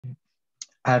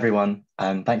Hi everyone,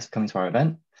 thanks for coming to our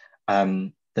event.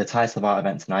 The title of our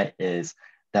event tonight is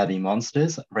There Be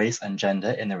Monsters, Race and Gender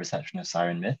in the Reception of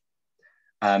Siren Myth.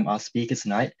 Our speaker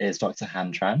tonight is Dr.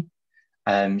 Tran.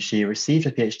 She received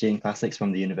a PhD in classics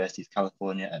from the University of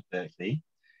California at Berkeley,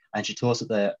 and she taught at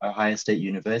the Ohio State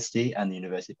University and the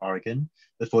University of Oregon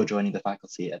before joining the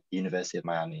faculty at the University of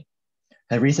Miami.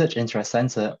 Her research interests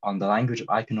center on the language of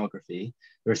iconography,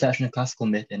 the reception of classical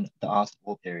myth in the art of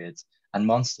all periods, and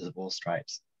monsters of all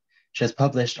stripes. She has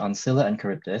published on Scylla and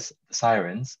Charybdis, the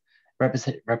Sirens,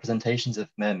 representations of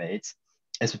mermaids,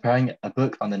 is preparing a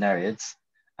book on the Nereids,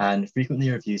 and frequently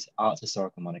reviews art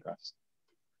historical monographs.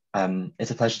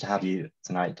 It's a pleasure to have you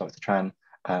tonight, Dr. Tran.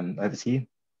 Over to you.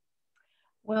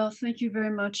 Well, thank you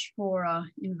very much for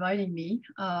inviting me.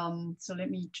 So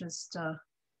let me just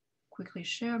quickly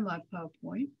share my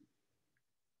PowerPoint.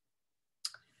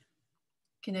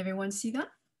 Can everyone see that?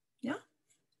 Yeah?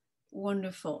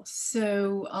 Wonderful.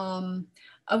 So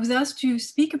I was asked to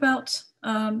speak about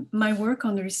my work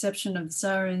on the reception of the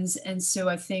sirens. And so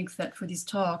I think that for this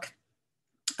talk,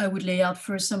 I would lay out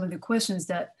first some of the questions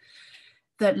that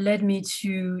led me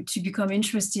to become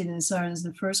interested in sirens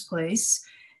in the first place,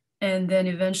 and then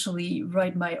eventually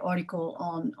write my article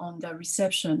on the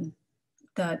reception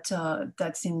that's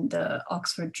in the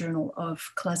Oxford Journal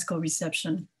of Classical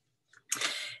Reception.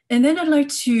 And then I'd like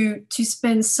to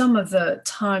spend some of the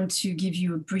time to give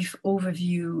you a brief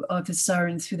overview of the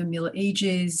siren through the Middle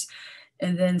Ages,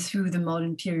 and then through the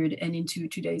modern period and into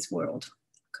today's world.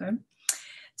 Okay,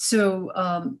 so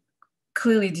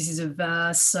clearly this is a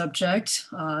vast subject.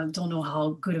 I don't know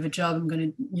how good of a job I'm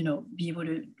going to, be able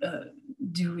to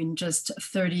do in just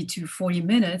 30 to 40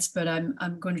 minutes, but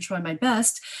I'm going to try my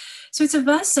best. So it's a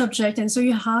vast subject, and so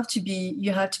you have to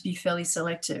be fairly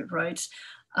selective, right?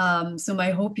 So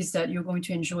my hope is that you're going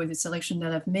to enjoy the selection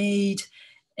that I've made,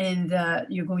 and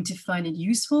that you're going to find it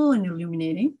useful and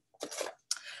illuminating.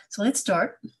 So let's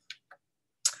start.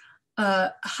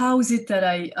 How is it that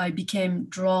I became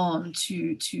drawn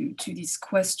to this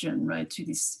question, right? To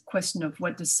this question of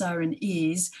what the siren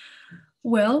is?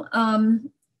 Well,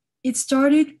 it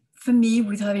started for me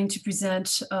with having to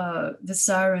present the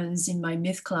sirens in my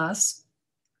myth class.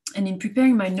 And in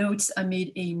preparing my notes, I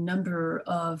made a number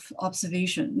of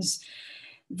observations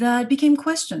that became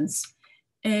questions.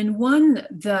 And one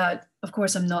that, of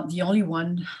course, I'm not the only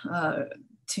one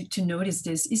to notice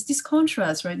this, is this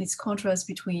contrast, right? This contrast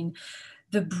between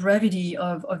the brevity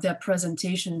of their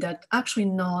presentation, that actually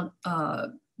not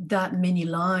that many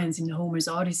lines in Homer's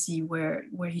Odyssey where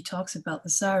he talks about the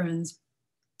sirens,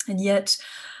 and yet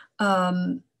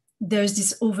there's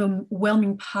this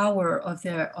overwhelming power of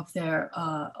their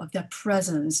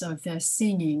presence, of their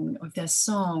singing, of their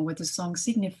song, what the song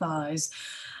signifies.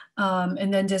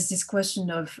 And then there's this question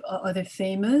of are they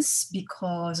famous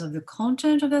because of the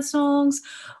content of their songs,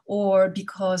 or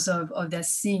because of their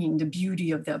singing, the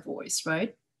beauty of their voice,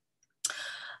 right?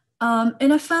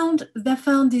 And I found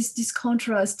this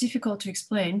contrast difficult to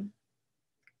explain.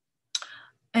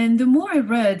 And the more I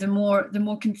read, the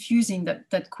more confusing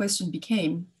that question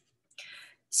became.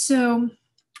 So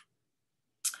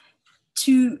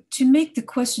to make the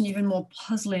question even more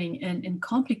puzzling and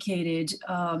complicated,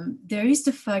 there is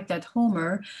the fact that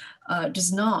Homer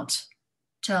does not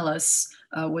tell us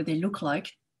what they look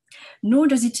like, nor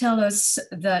does he tell us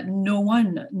that no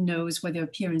one knows what their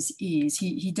appearance is.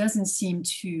 He doesn't seem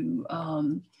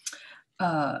to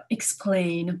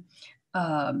explain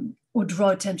or draw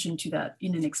attention to that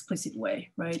in an explicit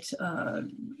way, right?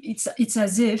 It's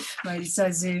as if, right? It's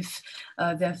as if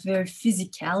their very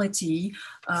physicality,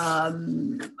 I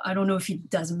don't know if it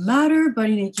doesn't matter, but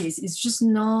in any case, it's just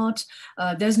not,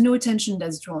 there's no attention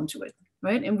that's drawn to it,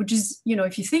 right? And which is,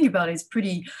 if you think about it, it's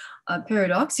pretty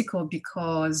paradoxical,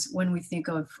 because when we think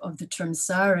of the term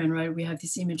siren, right, we have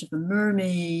this image of a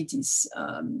mermaid, this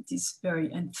very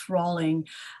enthralling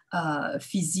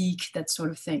physique, that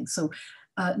sort of thing. So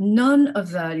none of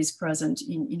that is present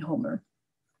in Homer.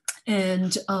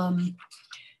 And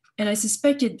I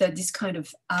suspected that this kind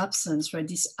of absence, right,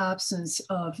 this absence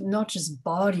of not just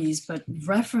bodies, but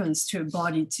reference to a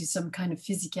body, to some kind of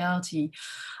physicality,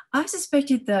 I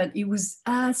suspected that it was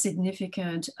as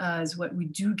significant as what we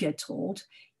do get told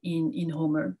in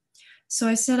Homer. So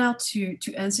I set out to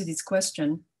answer this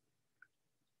question.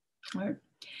 Right?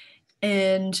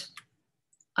 And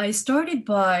I started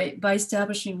by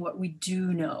establishing what we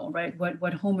do know, right?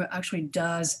 What Homer actually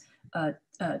does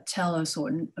tell us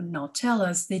or not tell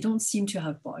us. They don't seem to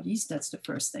have bodies. That's the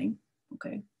first thing,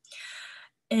 okay?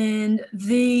 And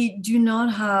they do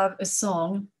not have a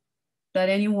song that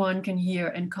anyone can hear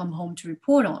and come home to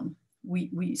report on.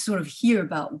 we sort of hear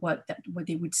about what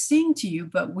they would sing to you,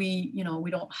 but we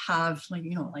don't have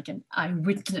like an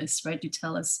eyewitness, right, to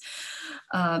tell us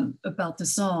about the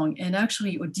song. And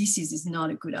actually Odysseus is not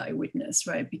a good eyewitness,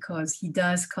 right, because he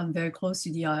does come very close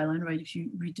to the island, right, if you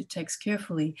read the text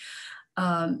carefully.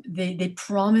 They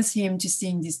promise him to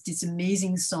sing this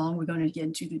amazing song. We're going to get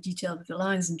into the detail of the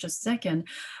lines in just a second,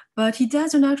 but he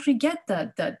doesn't actually get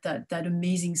that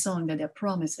amazing song that they're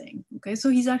promising. Okay, so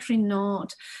he's actually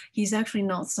not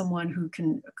someone who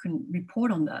can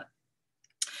report on that.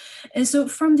 And so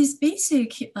from this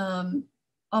basic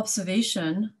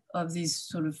observation of these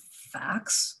sort of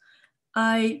facts,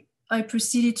 I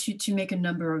proceeded to make a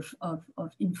number of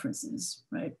inferences,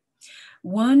 right?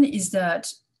 One is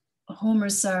that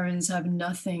Homer's sirens have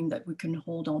nothing that we can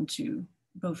hold on to,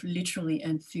 both literally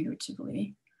and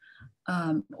figuratively.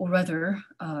 Or rather,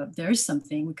 there is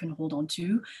something we can hold on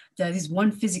to. That is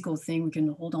one physical thing we can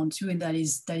hold on to, and that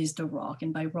is the rock.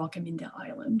 And by rock, I mean the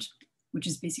island, which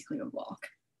is basically a rock.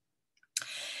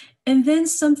 And then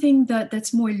something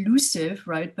that's more elusive,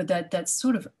 right? But that's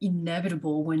sort of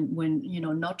inevitable when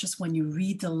not just when you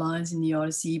read the lines in the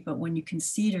Odyssey, but when you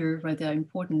consider, right, their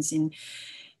importance in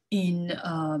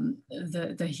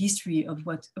the history of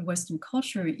Western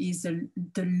culture, is the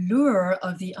lure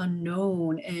of the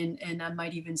unknown. And I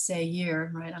might even say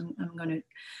here, right, I'm going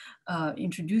to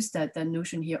introduce that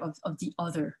notion here of the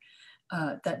other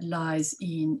that lies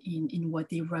in what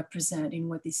they represent, in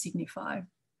what they signify.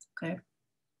 Okay.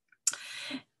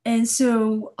 And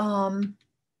so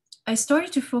I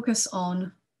started to focus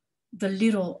on the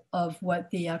little of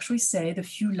what they actually say, the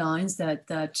few lines that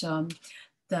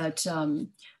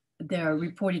they're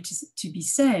reported to be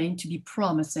saying, to be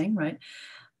promising, right?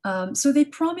 So they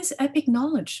promise epic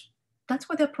knowledge. That's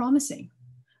what they're promising,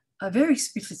 very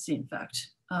explicitly, in fact.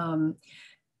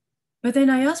 But then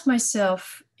I asked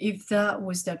myself if that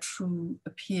was their true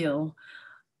appeal,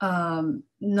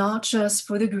 not just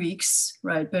for the Greeks,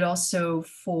 right, but also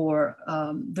for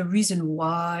the reason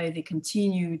why they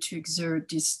continue to exert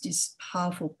this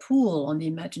powerful pull on the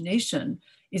imagination.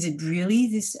 Is it really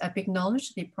this epic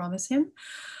knowledge they promise him?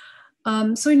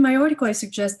 So in my article, I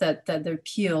suggest that their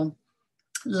appeal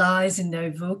lies in their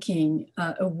evoking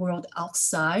a world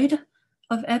outside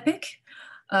of epic,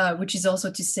 which is also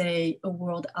to say a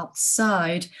world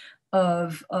outside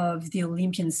of the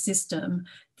Olympian system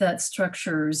that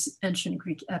structures ancient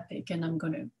Greek epic. And I'm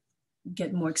going to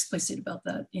get more explicit about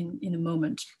that in a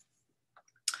moment.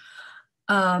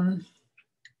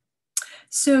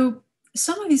 So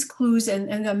some of these clues, and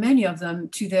there are many of them,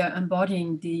 to their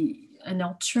embodying an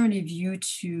alternative view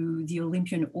to the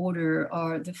Olympian order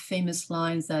are the famous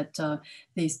lines that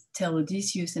they tell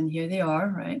Odysseus, and here they are,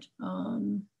 right?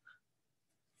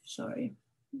 Sorry.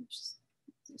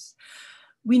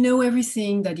 We know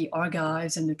everything that the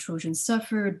Argives and the Trojans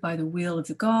suffered by the will of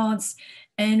the gods,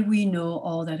 and we know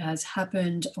all that has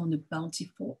happened on the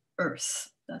bountiful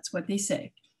earth. That's what they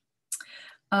say.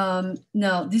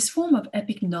 Now, this form of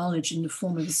epic knowledge in the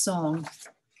form of a song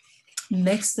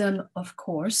makes them, of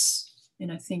course,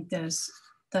 and I think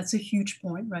that's a huge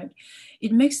point, right?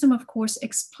 It makes them, of course,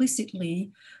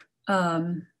 explicitly,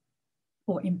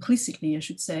 or implicitly, I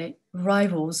should say,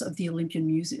 rivals of the Olympian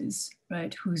muses,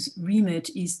 right? Whose remit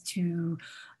is to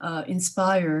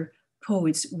inspire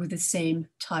poets with the same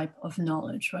type of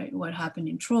knowledge, right? What happened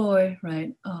in Troy,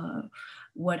 right?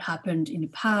 What happened in the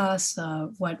past,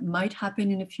 what might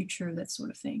happen in the future, that sort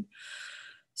of thing.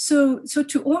 So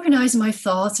to organize my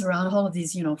thoughts around all of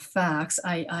these, facts,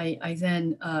 I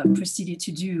then proceeded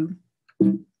to do,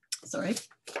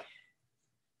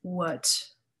 what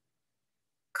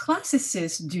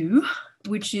classicists do,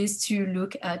 which is to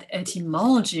look at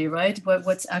etymology, right?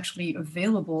 What's actually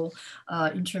available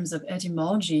in terms of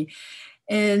etymology.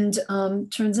 And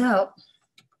it turns out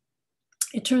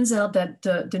that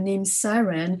the name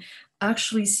Siren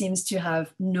actually seems to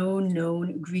have no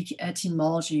known Greek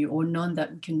etymology, or none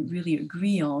that we can really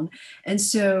agree on. And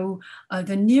so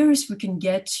the nearest we can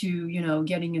get to,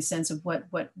 getting a sense of what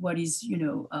is,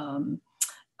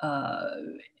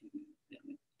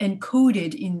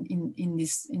 encoded in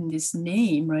this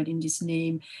name, right? In this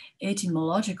name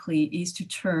etymologically, is to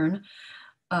turn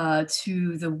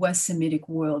to the West Semitic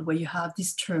world, where you have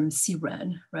this term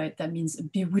Siren, right? That means a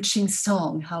bewitching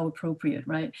song. How appropriate,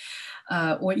 right?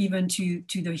 Or even to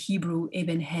the Hebrew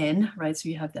eben hen, right? So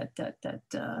you have that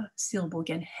syllable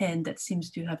again, hen, that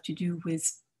seems to have to do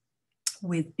with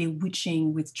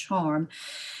bewitching, with charm.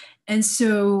 And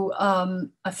so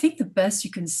I think the best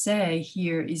you can say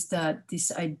here is that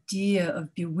this idea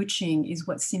of bewitching is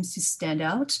what seems to stand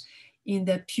out in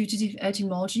that putative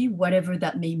etymology, whatever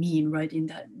that may mean, right, in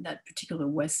that particular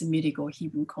West Semitic or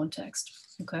Hebrew context,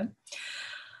 okay?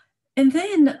 And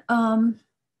then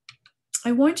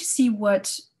I want to see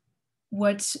what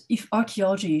if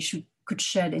archaeology could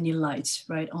shed any light,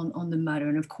 right, on the matter.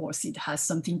 And of course, it has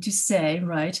something to say,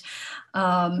 right?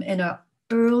 And our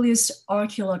earliest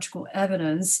archaeological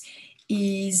evidence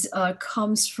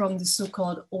comes from the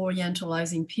so-called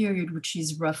Orientalizing period, which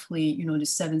is roughly, the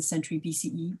 7th century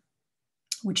BCE,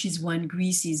 which is when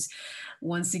Greece is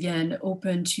once again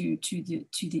open to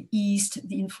the East,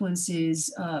 the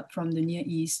influences from the Near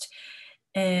East.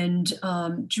 And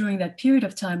during that period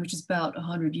of time, which is about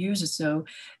 100 years or so,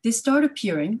 they start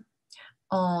appearing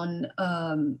on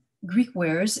Greek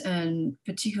wares and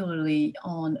particularly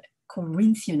on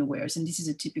Corinthian wares. And this is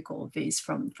a typical vase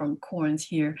from Corinth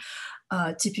here,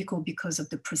 typical because of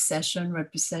the procession, right,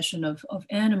 procession of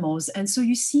animals. And so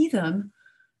you see them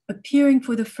appearing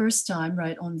for the first time,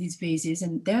 right, on these vases,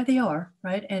 and there they are,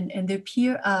 right, and they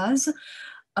appear as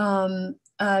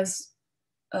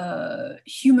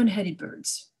human-headed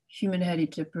birds,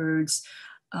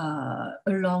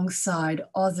 alongside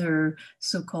other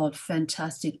so-called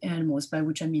fantastic animals, by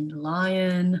which I mean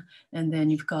lion, and then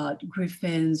you've got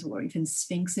griffins or even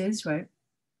sphinxes, right?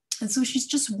 And so she's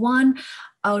just one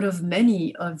out of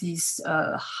many of these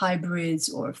hybrids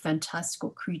or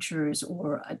fantastical creatures,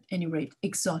 or at any rate,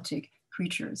 exotic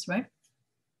creatures, right?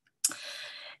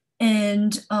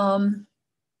 And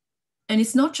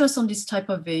it's not just on this type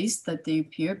of vase that they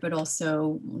appear, but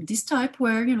also this type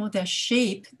where, their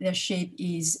shape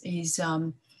is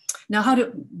now how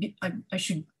do, I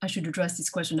should address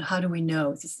this question. How do we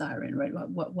know it's a siren, right?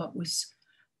 What was,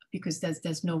 because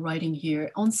there's no writing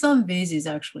here. On some vases,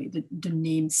 actually, the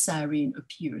name siren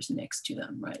appears next to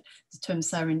them, right? The term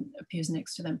siren appears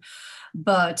next to them.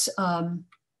 But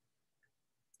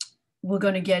we're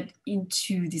going to get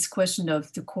into this question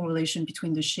of the correlation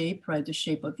between the shape, right? The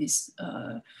shape of this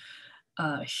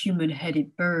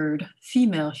human-headed bird,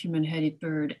 female human-headed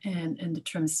bird, and the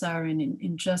term siren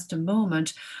in just a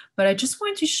moment. But I just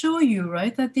want to show you,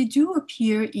 right, that they do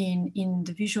appear in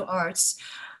the visual arts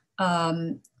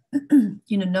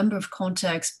in a number of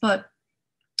contexts. But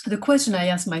the question I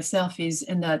ask myself is,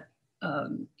 and that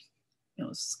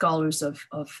scholars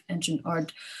of ancient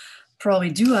art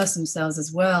probably do ask themselves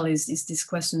as well, is this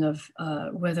question of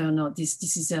whether or not this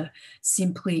is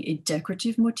simply a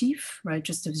decorative motif, right?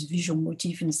 Just a visual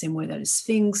motif in the same way that a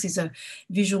sphinx is a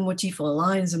visual motif or a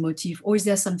lion is a motif, or is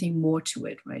there something more to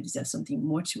it, right? Is there something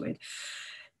more to it?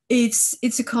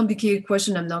 It's a complicated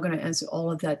question. I'm not going to answer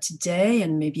all of that today,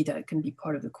 and maybe that can be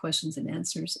part of the questions and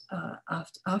answers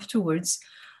afterwards.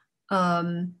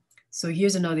 So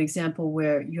here's another example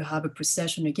where you have a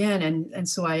procession again, and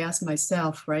so I ask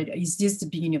myself, right, is this the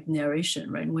beginning of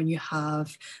narration, right? When you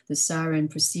have the siren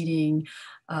proceeding,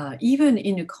 even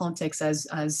in a context as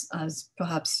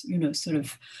perhaps sort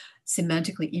of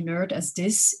semantically inert as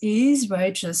this is,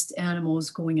 right? Just animals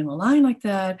going in a line like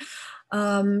that.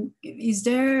 Can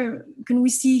we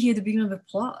see here the beginning of a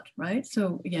plot, right?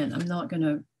 So again, I'm not going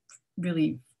to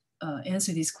really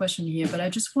answer this question here, but I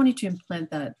just wanted to implant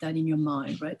that in your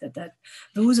mind, right? That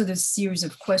those are the series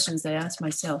of questions that I ask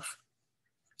myself.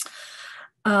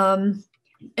 And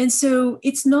so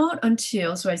it's not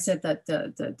until, so I said that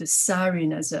the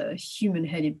siren as a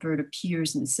human-headed bird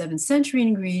appears in the 7th century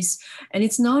in Greece, and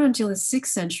it's not until the 6th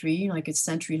century, like a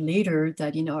century later,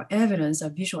 that in our evidence,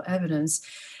 our visual evidence,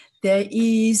 there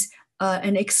is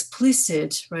an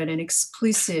explicit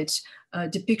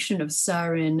depiction of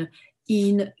siren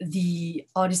in the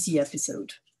Odyssey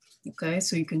episode. Okay,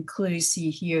 so you can clearly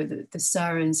see here the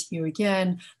sirens here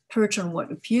again, perch on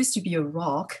what appears to be a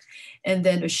rock, and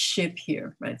then a ship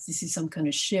here, right? This is some kind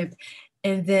of ship.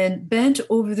 And then bent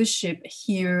over the ship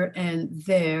here and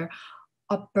there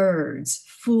are birds,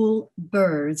 full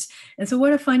birds. And so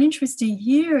what I find interesting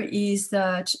here is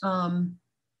that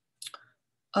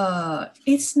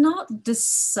it's not the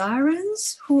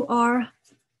sirens who are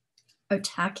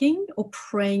attacking or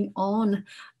preying on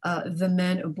the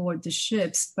men aboard the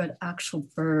ships, but actual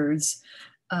birds.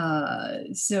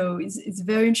 So it's a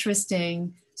very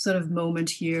interesting sort of moment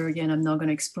here. Again, I'm not going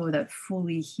to explore that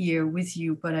fully here with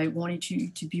you, but I wanted you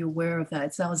to be aware of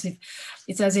that.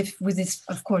 It's as if with this,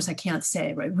 of course, I can't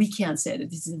say, right? We can't say that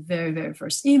this is the very, very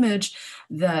first image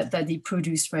that they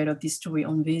produced, right, of this story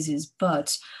on vases.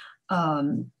 But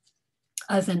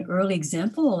as an early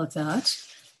example of that,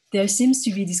 there seems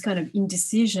to be this kind of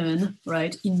indecision,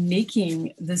 right, in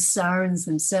making the sirens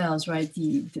themselves, right,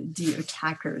 the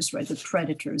attackers, right, the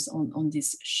predators on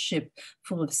this ship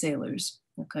full of sailors,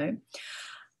 okay?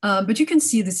 But you can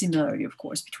see the similarity, of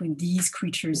course, between these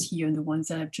creatures here and the ones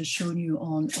that I've just shown you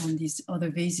on these other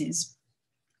vases.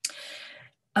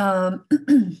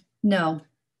 Now,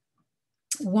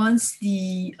 once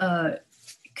the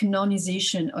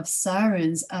canonization of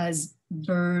sirens as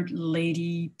bird,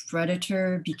 lady,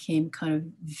 predator became kind of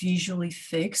visually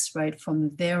fixed, right?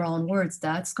 From there onwards,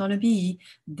 that is going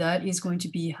to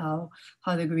be how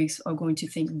the Greeks are going to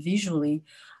think visually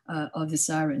of the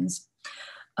sirens.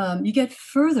 You get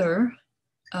further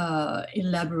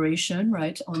elaboration,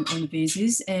 right, on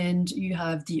vases, and you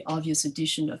have the obvious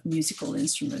addition of musical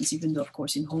instruments, even though, of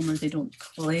course, in Homer they don't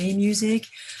play music,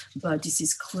 but this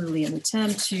is clearly an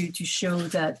attempt to show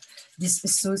that this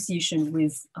association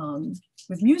with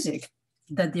music,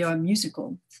 that they are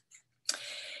musical.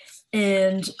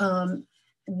 And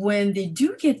when they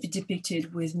do get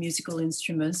depicted with musical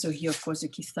instruments, so here, of course, the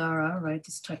kithara, right,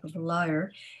 this type of a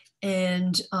lyre,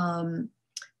 and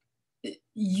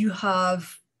you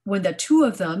have, when there are two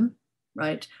of them,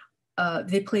 right,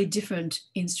 they play different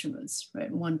instruments,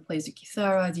 right? One plays the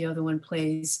kithara, the other one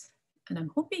plays, and I'm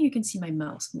hoping you can see my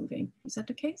mouse moving. Is that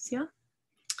the case? Yeah.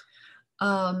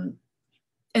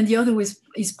 And the other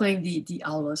is playing the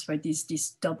aulos, right?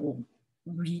 This double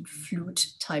reed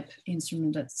flute type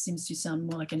instrument that seems to sound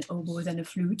more like an oboe than a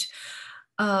flute.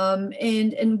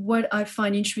 And what I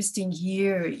find interesting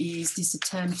here is this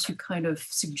attempt to kind of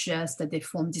suggest that they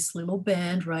form this little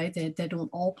band, right? They don't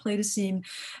all play the same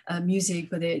music,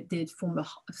 but they form a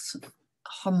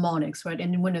harmonics, right?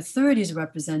 And when a third is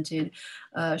represented,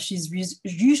 she's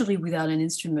usually without an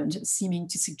instrument, seeming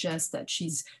to suggest that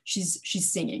she's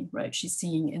singing, right? She's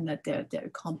singing and that they're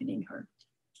accompanying her.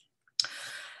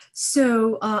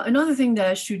 So another thing that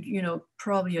I should,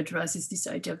 probably address is this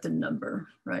idea of the number,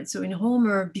 right? So in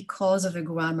Homer, because of the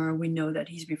grammar, we know that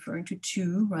he's referring to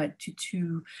two, right? To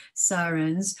two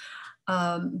sirens.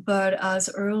 But as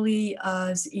early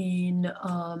as in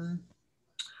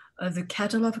the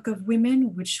Catalogue of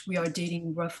Women, which we are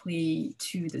dating roughly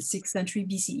to the 6th century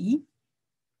BCE,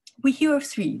 we hear of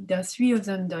three. There are three of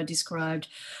them that are described.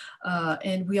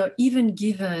 And we are even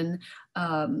given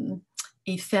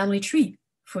a family tree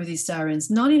for these sirens,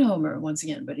 not in Homer, once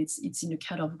again, but it's in the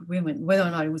Catalogue of Women. Whether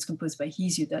or not it was composed by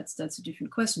Hesiod, that's a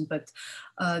different question, but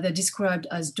they're described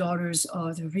as daughters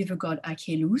of the river god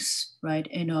Achelous, right,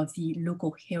 and of the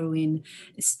local heroine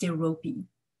Sterope.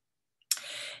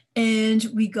 And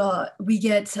we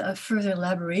get further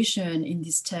elaboration in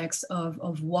this text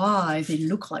of why they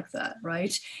look like that,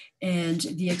 right? And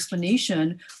the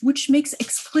explanation, which makes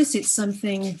explicit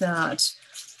something that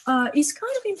is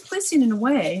kind of implicit in a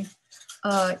way,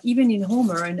 even in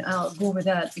Homer, and I'll go over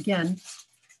that again,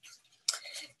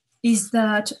 is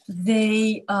that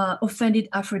they offended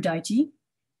Aphrodite,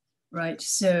 right?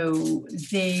 So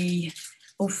they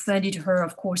offended her,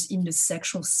 of course, in the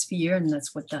sexual sphere, and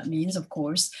that's what that means, of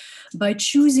course, by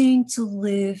choosing to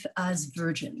live as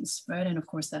virgins, right? And of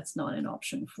course, that's not an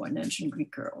option for an ancient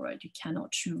Greek girl, right? You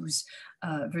cannot choose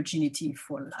virginity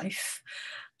for life.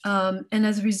 And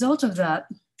as a result of that,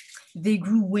 they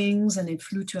grew wings and they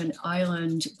flew to an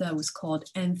island that was called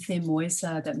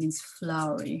Anthemoessa, that means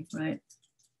flowery, right?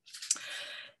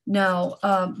 Now,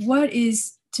 what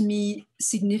is to me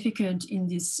significant in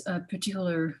this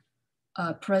particular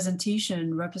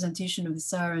representation of the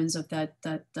sirens of that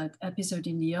episode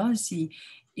in the Odyssey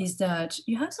is that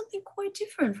you have something quite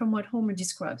different from what Homer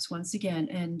describes once again.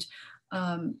 And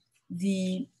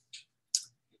the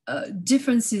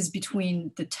differences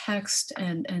between the text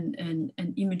and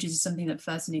images is something that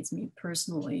fascinates me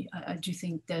personally. I do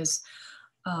think there's,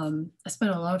 I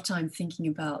spent a lot of time thinking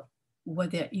about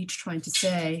what they're each trying to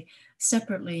say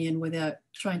separately and what they're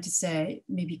trying to say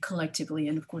maybe collectively.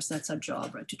 And of course, that's our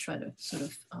job, right, to try to sort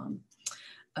of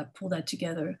pull that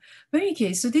together. But in any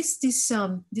case, so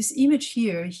this image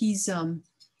here, he's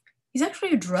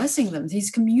actually addressing them. He's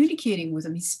communicating with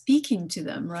them. He's speaking to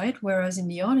them, right? Whereas in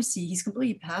the Odyssey, he's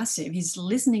completely passive. He's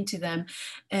listening to them,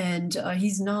 and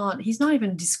he's not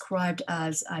even described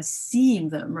as seeing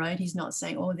them, right? He's not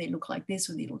saying, oh, they look like this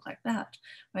or they look like that,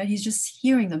 right? He's just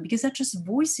hearing them because that's just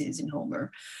voices in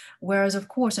Homer. Whereas, of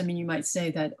course, I mean, you might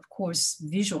say that, of course,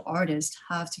 visual artists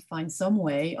have to find some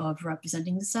way of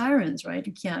representing the sirens, right?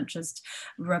 You can't just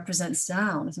represent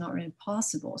sound. It's not really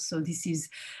possible. So this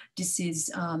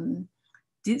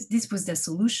was their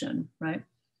solution, right?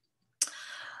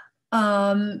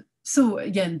 So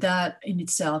again, that in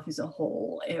itself is a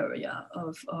whole area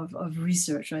of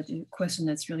research, right? A question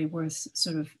that's really worth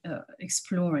sort of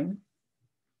exploring.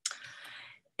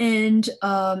 And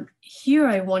here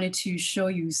I wanted to show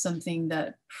you something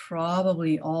that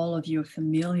probably all of you are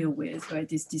familiar with, right?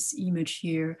 This image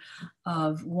here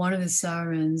of one of the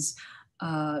sirens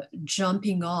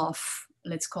jumping off,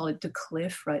 let's call it the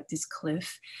cliff, right? This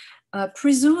cliff,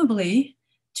 presumably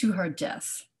to her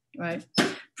death, right?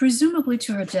 Presumably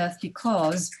to her death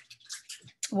because,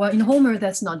 well, in Homer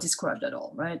that's not described at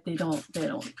all, right? They don't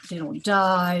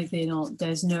die.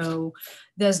 There's no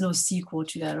sequel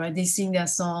to that, right? They sing their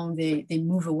song, they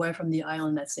move away from the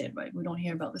island, that's it, right? We don't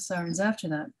hear about the sirens after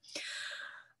that.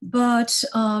 But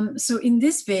so in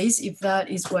this phase, if that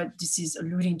is what this is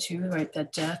alluding to, right,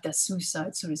 that death, that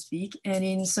suicide, so to speak, and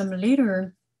in some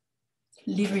later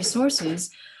literary sources,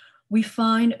 we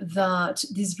find that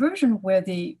this version where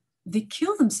they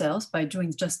kill themselves by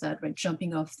doing just that, right,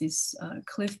 jumping off this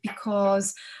cliff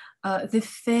because they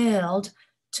failed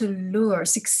to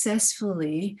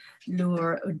successfully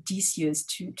lure Odysseus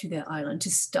to their island,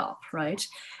 to stop, right?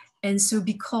 And so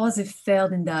because they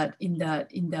failed in that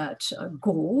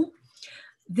goal,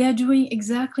 they're doing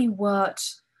exactly what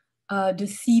the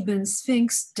Theban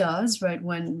Sphinx does, right?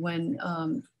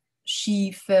 When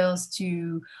she fails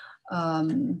to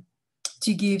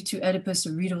give to Oedipus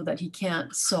a riddle that he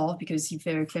can't solve, because he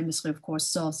very famously, of course,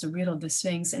 solves the riddle of the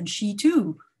Sphinx, and she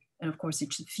too, and of course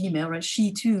it's a female, right?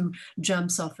 She too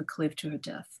jumps off a cliff to her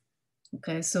death.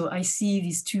 Okay, so I see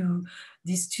these two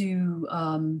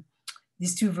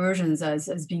versions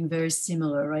as being very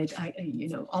similar, right?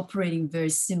 Operating very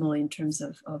similar in terms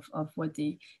of what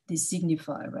they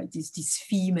signify, right? This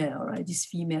female, right? This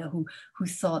female who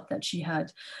thought that she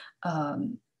had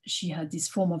this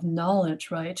form of knowledge,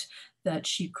 right? That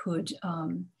she could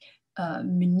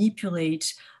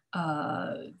manipulate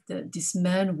this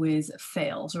man with,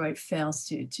 fails, right? Fails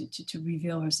to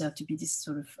reveal herself to be this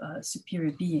sort of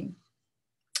superior being.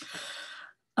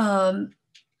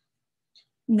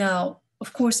 Now,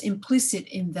 of course, implicit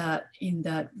in that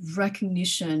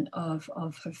recognition of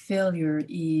her failure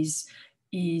is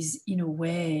in a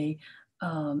way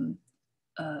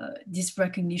this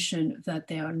recognition that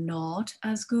they are not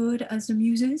as good as the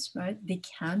muses, right? They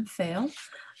can fail,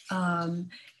 and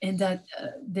that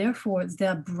therefore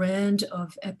their brand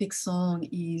of epic song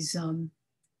is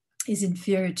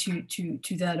inferior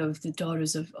to that of the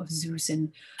daughters of Zeus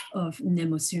and of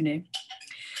Mnemosyne.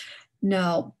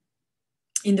 Now,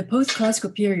 in the post-classical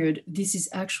period, this is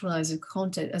actualized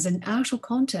as an actual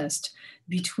contest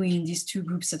between these two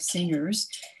groups of singers.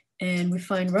 And we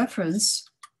find reference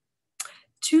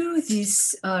to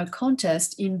this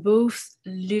contest in both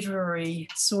literary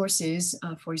sources,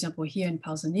 for example, here in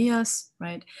Pausanias,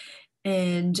 right?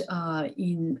 And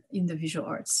in the visual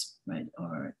arts, right?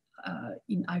 Or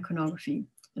in iconography.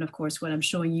 And of course, what I'm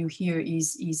showing you here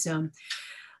is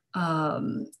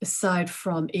aside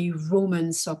from a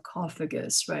Roman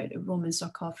sarcophagus, right? A Roman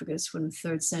sarcophagus from the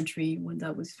 3rd century, when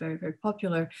that was very, very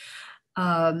popular,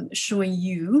 showing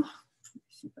you,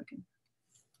 let's see if I can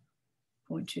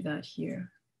point to that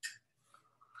here,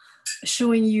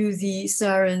 showing you the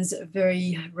sirens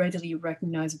very readily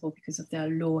recognizable because of their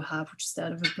lower half, which is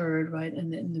that of a bird, right?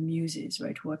 And then the muses,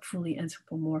 right, who are fully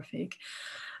anthropomorphic.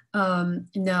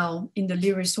 Now, in the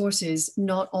literary sources,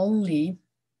 not only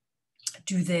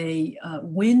do they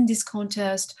win this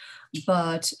contest,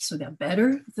 but so they're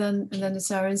better than the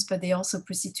sirens, but they also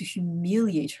proceed to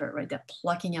humiliate her, right? They're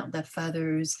plucking out their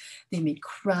feathers, they make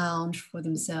crowns for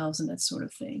themselves and that sort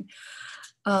of thing.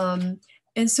 And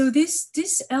so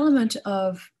this element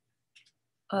of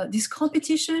this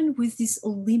competition with this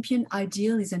Olympian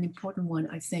ideal is an important one,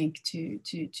 I think, to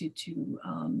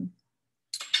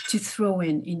throw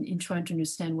in trying to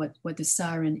understand what the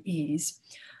siren is.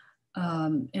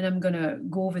 And I'm gonna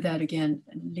go over that again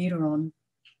later on.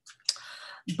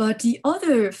 But the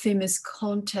other famous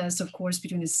contest, of course,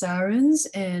 between the sirens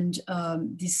and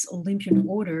this Olympian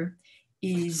order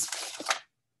is,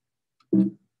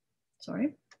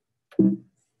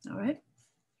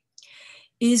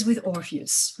 is with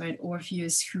Orpheus, right?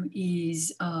 Orpheus, who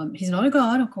is, he's not a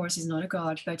god, of course, he's not a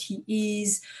god, but he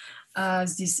is,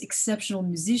 as this exceptional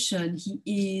musician, he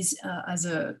is, as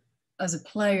a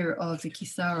player of the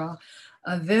kithara,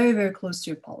 very, very close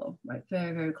to Apollo, right?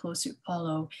 Very, very close to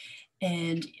Apollo,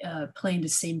 and playing the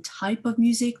same type of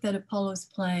music that Apollo is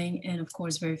playing, and of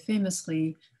course, very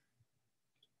famously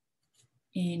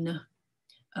in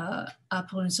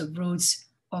Apollonius of Rhodes'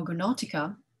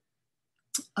 Argonautica,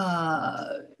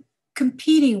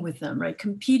 competing with them, right?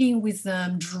 Competing with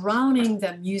them, drowning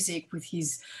their music with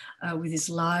his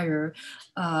lyre,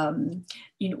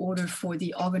 in order for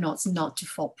the Argonauts not to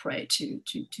fall prey to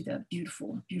that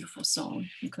beautiful, beautiful song.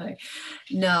 Okay,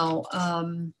 now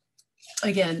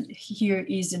again, here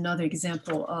is another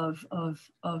example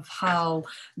of how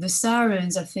the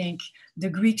sirens, I think, the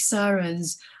Greek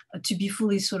sirens to be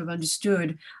fully sort of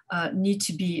understood, need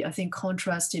to be, I think,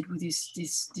 contrasted with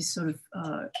this sort of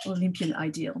Olympian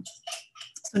ideal.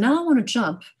 So now I want to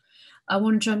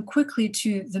jump quickly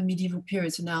to the medieval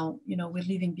period. So now, we're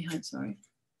leaving behind, sorry.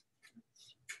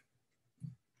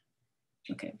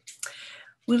 Okay.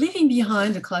 We're leaving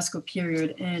behind the classical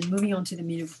period and moving on to the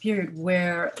medieval period,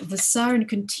 where the siren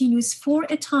continues for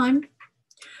a time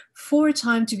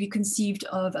to be conceived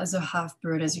of as a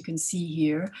half-bird, as you can see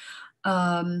here.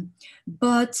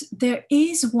 But there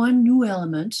is one new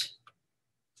element.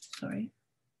 Sorry,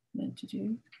 meant to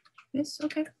do this,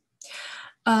 okay.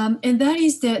 And that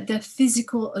is that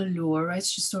physical allure, right?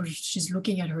 She's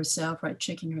looking at herself, right?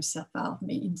 Checking herself out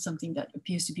in something that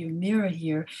appears to be a mirror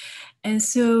here. And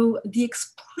so the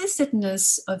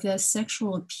explicitness of their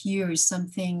sexual appeal is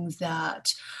something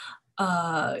that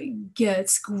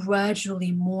gets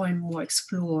gradually more and more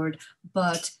explored,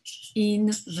 but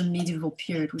in the medieval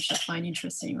period, which I find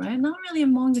interesting, right? Not really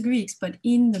among the Greeks, but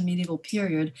in the medieval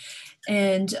period.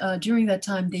 And during that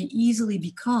time, they easily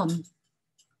become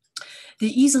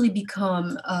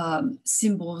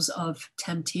symbols of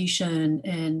temptation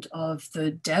and of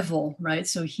the devil, right?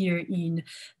 So here in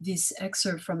this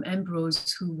excerpt from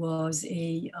Ambrose, who was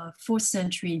a 4th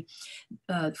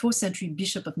century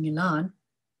bishop of Milan,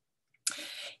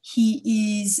 he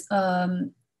is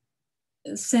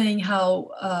saying how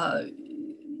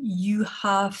you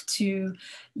have to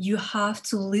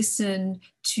listen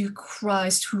to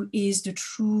Christ, who is the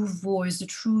true voice, the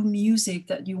true music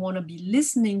that you want to be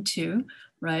listening to,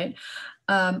 right?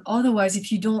 Otherwise,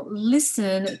 if you don't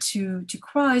listen to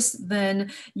Christ,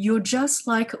 then you're just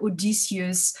like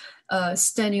Odysseus,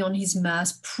 standing on his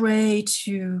mast, prey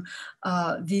to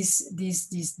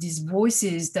these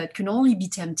voices that can only be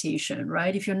temptation,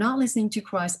 right? If you're not listening to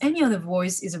Christ, any other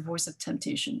voice is a voice of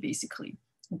temptation, basically.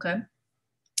 Okay.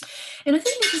 And I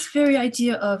think that this very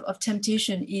idea of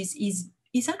temptation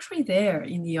is actually there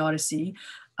in the Odyssey,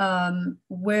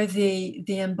 where they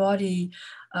embody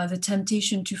the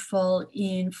temptation to fall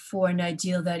in for an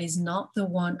ideal that is not the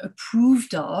one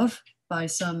approved of by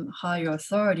some higher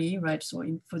authority, right? So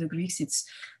for the Greeks, it's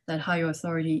that higher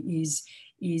authority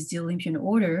is the Olympian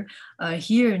order.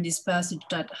 Here in this passage,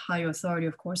 that higher authority,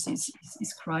 of course, is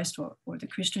Christ or the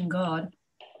Christian God.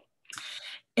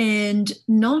 And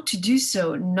not to do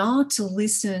so, not to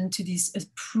listen to this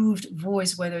approved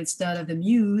voice, whether it's that of the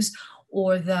muse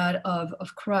or that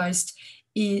of Christ,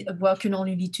 can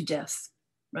only lead to death,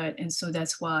 right? And so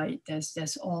that's why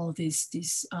there's all this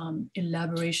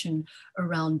elaboration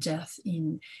around death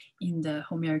in the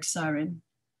Homeric Siren.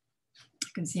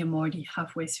 You can see I'm already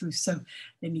halfway through, so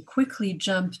let me quickly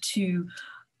jump to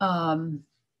the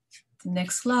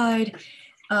next slide.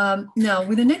 Now,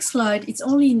 with the next slide, it's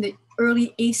only in the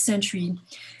early 8th century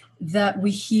that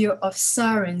we hear of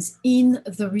sirens in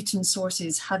the written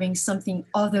sources having something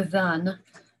other than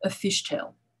a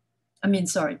fishtail.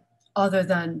 Other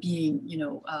than being,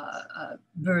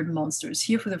 bird monsters.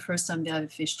 Here for the first time, they have a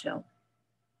fishtail.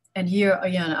 And here,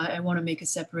 again, I want to make a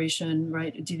separation,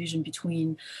 right? A division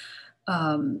between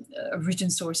written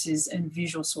sources and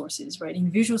visual sources, right? In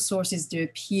visual sources, they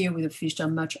appear with a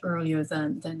fishtail much earlier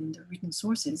than in the written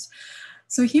sources.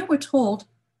 So here we're told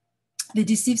they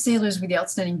deceive sailors with the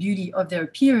outstanding beauty of their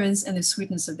appearance and the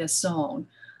sweetness of their song.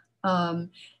 And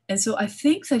so I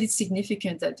think that it's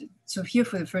significant that, so here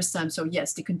for the first time, so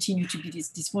yes, they continue to be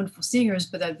these wonderful singers,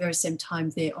 but at the very same time,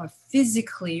 they are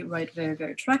physically, right, very,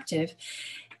 very attractive.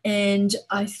 And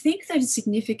I think that it's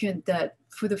significant that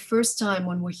for the first time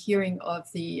when we're hearing of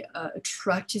the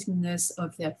attractiveness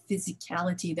of their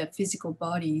physicality, their physical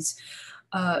bodies,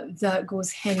 that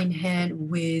goes hand in hand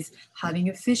with having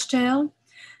a fishtail.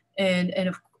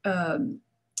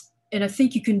 And I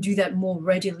think you can do that more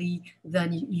readily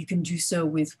than you can do so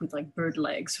with like bird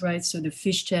legs, right? So the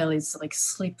fishtail is like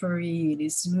slippery, it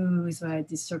is smooth, right?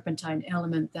 This serpentine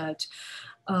element that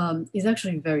is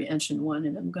actually a very ancient one.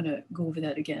 And I'm gonna go over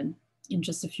that again in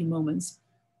just a few moments.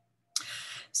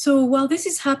 So while this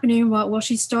is happening, while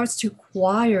she starts to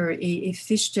acquire a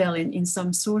fishtail in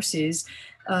some sources,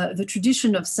 the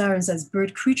tradition of sirens as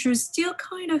bird creatures still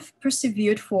kind of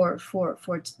persevered for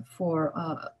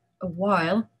a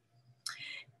while.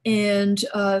 And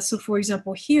so, for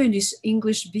example, here in this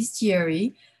English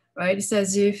bestiary, right, it's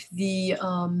as if the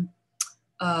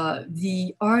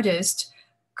artist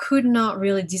could not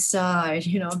really decide,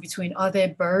 between are they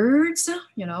birds,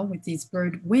 with these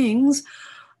bird wings,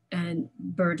 and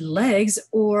bird legs,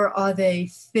 or are they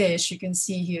fish? You can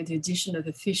see here the addition of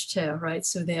the fish tail, right?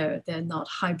 So they're not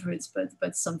hybrids,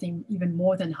 but something even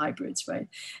more than hybrids, right?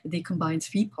 They combine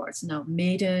three parts. Now,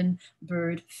 maiden,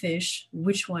 bird, fish,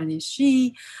 which one is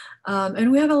she?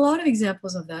 And we have a lot of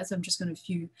examples of that. So I'm just going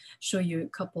to show you a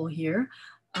couple here.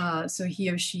 So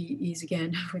here she is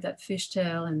again with that fish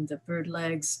tail and the bird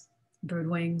legs, bird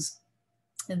wings,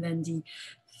 and then the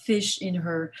fish in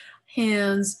her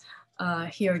hands.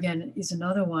 Here again is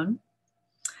another one.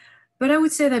 But I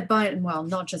would say that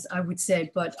not just I would say,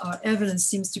 but our evidence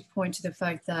seems to point to the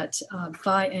fact that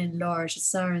by and large,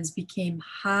 sirens became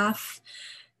half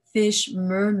fish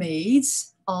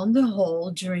mermaids on the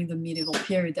whole during the medieval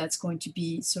period. That's going to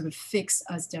be sort of fixed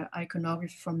as their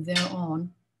iconography from there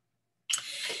on.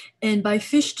 And by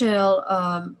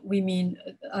fishtail, we mean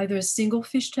either a single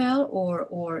fishtail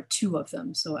or two of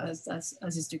them. So as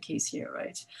is the case here,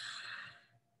 right?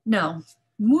 Now,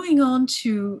 moving on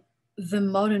to the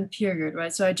modern period,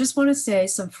 right? So I just want to say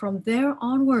from there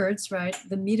onwards, right,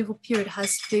 the medieval period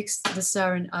has fixed the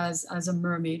siren as a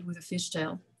mermaid with a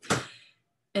fishtail.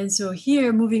 And so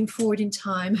here, moving forward in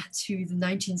time to the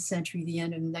 19th century, the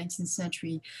end of the 19th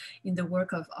century, in the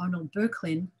work of Arnold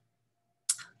Böcklin,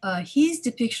 his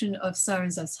depiction of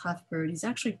sirens as half-bird is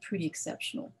actually pretty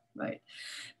exceptional, right?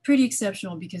 Pretty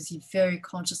exceptional because he very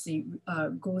consciously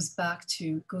goes back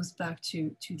to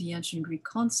the ancient Greek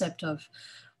concept of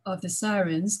the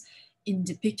sirens in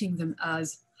depicting them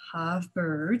as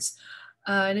half-birds.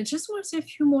 And I just want to say a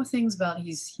few more things about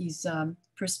his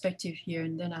perspective here,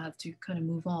 and then I have to kind of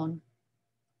move on.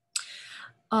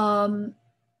 And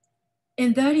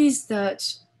that is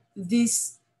that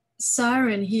this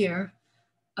siren here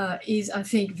is, I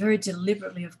think, very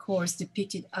deliberately, of course,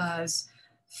 depicted as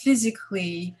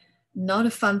physically not a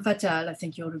femme fatale. I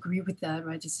think you'll agree with that,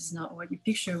 right? This is not what you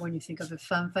picture when you think of a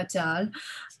femme fatale.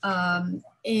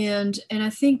 And I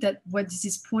think that what this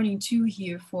is pointing to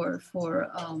here for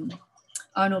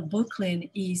Arnold Böcklin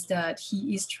is that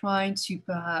he is trying to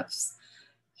perhaps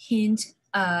hint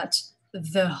at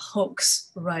the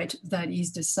hoax, right? That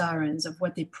is the sirens of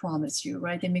what they promise you,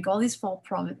 right? They make all these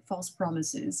false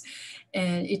promises,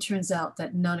 and it turns out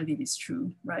that none of it is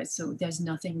true, right? So there's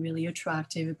nothing really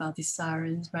attractive about these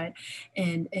sirens, right?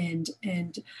 And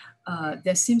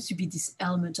there seems to be this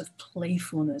element of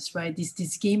playfulness, right?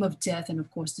 This game of death, and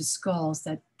of course the skulls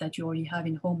that you already have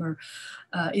in Homer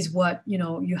is what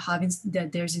you have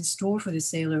that there's in store for the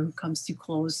sailor who comes too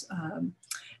close.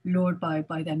 Lured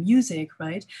by their music,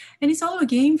 right? And it's all a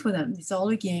game for them. It's all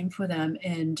a game for them.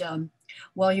 And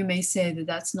while you may say that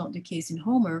that's not the case in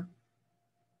Homer,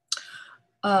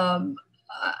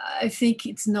 I think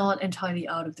it's not entirely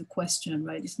out of the question,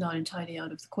 right? It's not entirely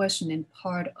out of the question. And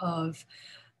part of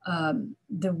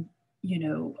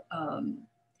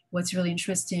what's really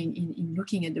interesting in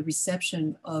looking at the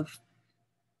reception of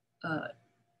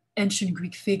ancient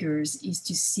Greek figures is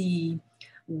to see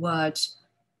what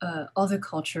other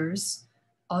cultures,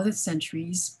 other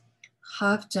centuries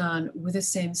have done with the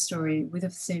same story, with the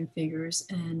same figures,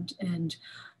 and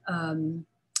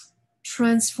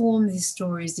transform these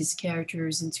stories, these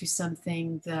characters into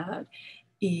something that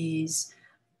is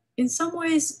in some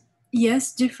ways,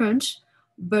 yes, different,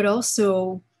 but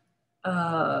also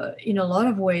in a lot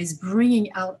of ways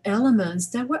bringing out elements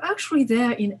that were actually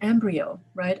there in embryo,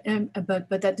 right?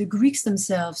 But that the Greeks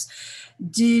themselves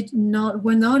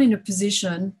were not in a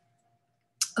position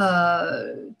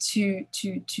to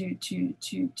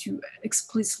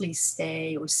explicitly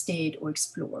state or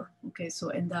explore. Okay, so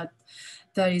and that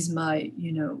is my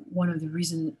one of the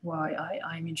reasons why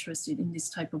I'm interested in this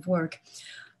type of work.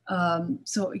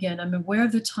 So again, I'm aware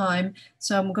of the time,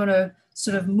 so I'm gonna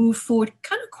sort of move forward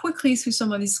kind of quickly through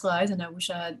some of these slides, and I wish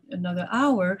I had another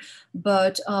hour,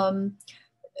 but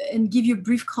and give you a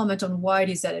brief comment on why it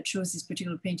is that I chose these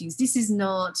particular paintings. This is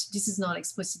not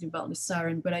explicitly about the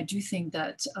siren, but I do think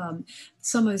that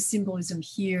some of the symbolism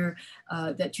here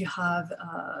that you have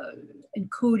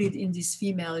encoded in this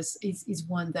female is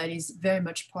one that is very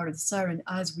much part of the siren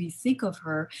as we think of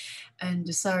her, and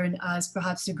the siren as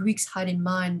perhaps the Greeks had in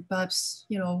mind, perhaps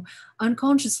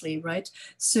unconsciously, right?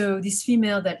 So this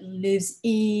female that lives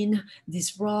in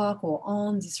this rock or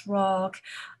on this rock,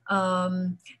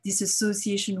 this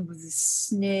association with the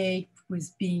snake,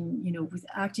 with being, with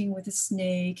acting with a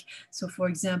snake. So for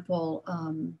example,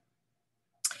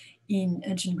 in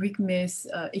ancient Greek myth,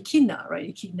 echidna, right?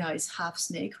 Echidna is half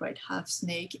snake, right? Half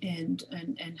snake and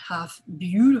half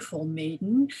beautiful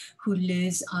maiden who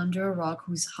lives under a rock,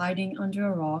 who's hiding under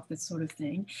a rock, that sort of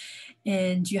thing.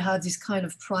 And you have this kind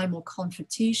of primal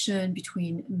confrontation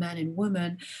between man and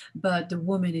woman, but the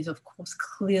woman is of course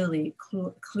clearly,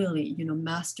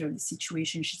 master of the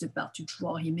situation. She's about to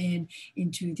draw him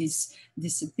into this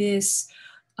abyss.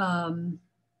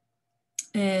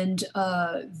 And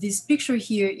this picture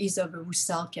here is of a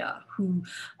rusalka who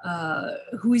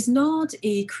is not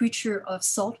a creature of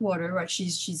salt water, right?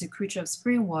 She's a creature of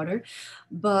spring water,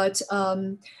 but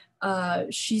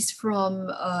she's from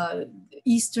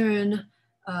East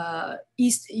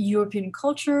European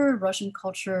culture, Russian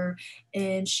culture,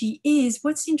 and she is.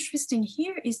 What's interesting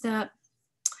here is that.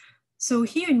 So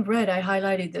here in red, I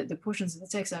highlighted the portions of the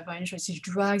text I find interesting. She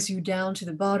drags you down to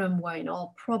the bottom, where in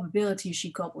all probability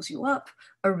she gobbles you up,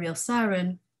 a real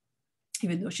siren,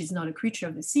 even though she's not a creature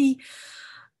of the sea.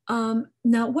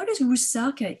 Now, what a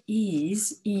rusalka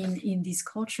is in these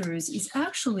cultures is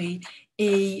actually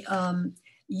a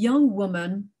young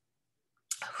woman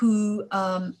who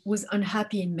was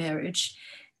unhappy in marriage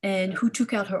and who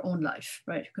took out her own life,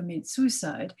 right, who committed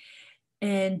suicide.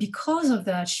 And because of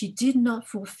that, she did not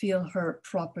fulfill her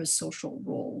proper social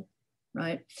role,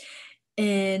 right?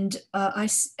 And I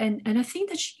think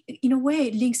that she, in a way,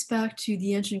 it links back to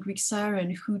the ancient Greek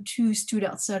siren, who too stood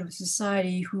outside of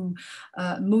society, who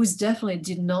most definitely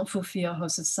did not fulfill her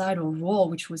societal role,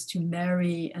 which was to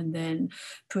marry and then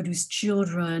produce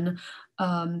children.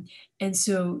 And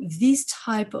so this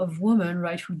type of woman,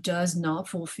 right, who does not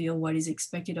fulfill what is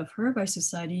expected of her by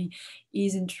society,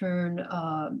 is in turn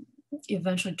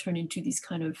eventually turn into this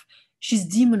kind of, she's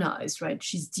demonized, right?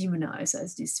 She's demonized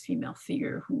as this female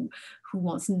figure who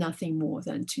wants nothing more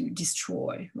than to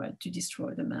destroy, right? To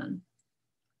destroy the man.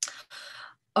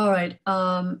 All right.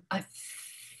 Well,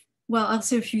 I'll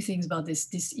say a few things about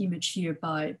this image here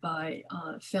by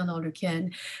Fernand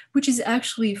Lequesne, which is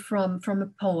actually from a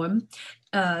poem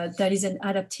that is an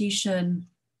adaptation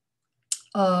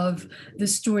of the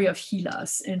story of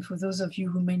Hylas. And for those of you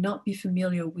who may not be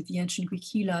familiar with the ancient Greek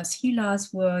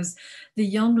Hylas was the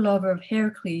young lover of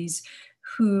Heracles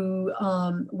who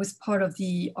was part of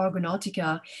the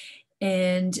Argonautica.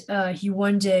 And he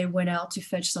one day went out to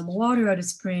fetch some water at a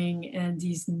spring, and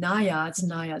these naiads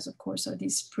of course are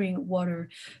these spring water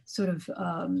sort of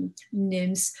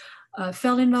nymphs,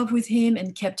 fell in love with him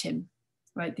and kept him,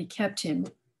 right? They kept him.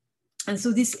 And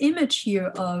so this image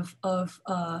here of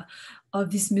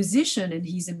this musician, and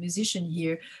he's a musician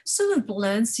here, sort of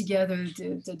blends together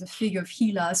the figure of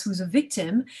Hylas, who's a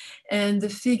victim, and the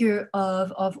figure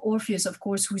of Orpheus, of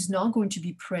course, who's not going to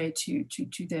be prey to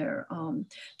their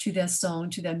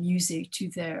song, to their music, to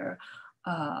their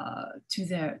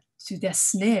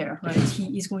snare, right?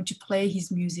 He is going to play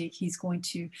his music. He's going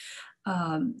to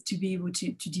be able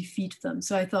to defeat them.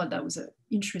 So I thought that was an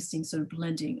interesting sort of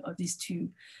blending of these two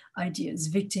ideas,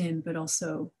 victim, but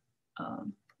also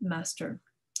master.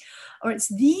 All right,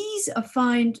 so these I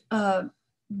find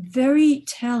very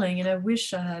telling, and I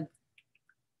wish I had,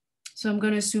 so I'm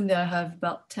going to assume that I have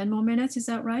about 10 more minutes. Is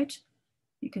that right?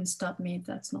 You can stop me if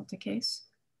that's not the case.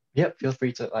 Yep, feel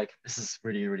free to, like, this is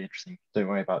really, really interesting. Don't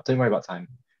worry about time.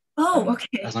 Oh,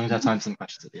 okay. As long as I have time for some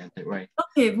questions at the end, don't worry.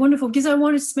 Okay, wonderful. Because I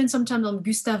want to spend some time on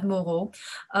Gustave Moreau.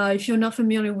 If you're not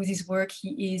familiar with his work,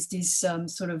 he is this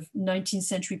sort of 19th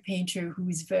century painter who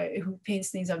paints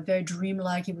things that are very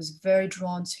dreamlike. He was very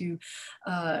drawn to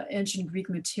ancient Greek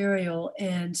material,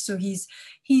 and so he's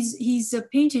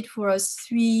painted for us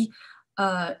three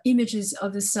images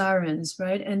of the sirens,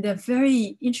 right? And they're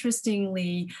very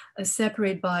interestingly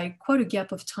separated by quite a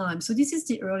gap of time. So this is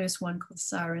the earliest one, called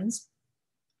Sirens.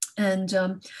 And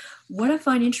what I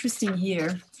find interesting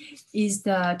here is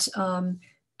that,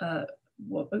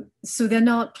 so they're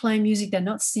not playing music, they're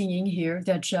not singing here,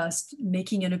 they're just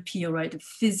making an appeal, right? A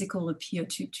physical appeal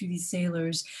to these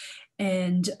sailors.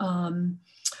 And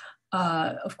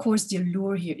of course, the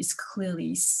allure here is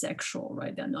clearly sexual,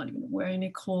 right? They're not even wearing any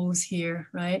clothes here,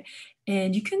 right?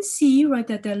 And you can see, right,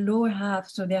 that their lower half,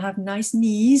 so they have nice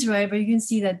knees, right? But you can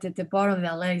see that the bottom of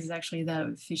their legs is actually that of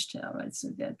a fishtail, right? So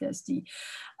there's the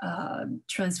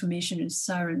transformation in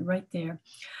siren right there.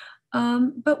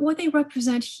 But what they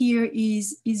represent here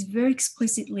is very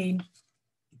explicitly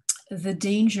the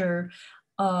danger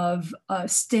of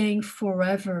staying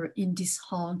forever in this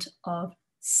haunt of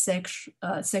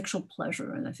sexual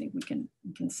pleasure, and I think we can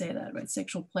say that, right?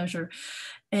 Sexual pleasure.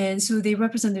 And so they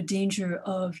represent the danger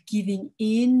of giving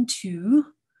into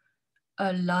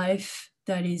a life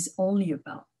that is only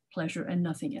about pleasure and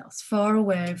nothing else, far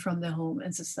away from their home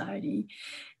and society.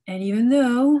 And even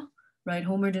though right?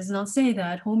 Homer does not say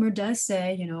that. Homer does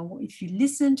say, you know, if you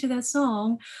listen to that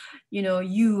song, you know,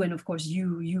 you, and of course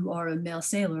you are a male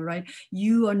sailor, right?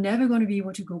 You are never going to be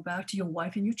able to go back to your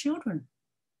wife and your children,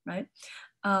 right?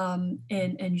 And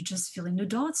you just fill in the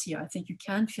dots here. I think you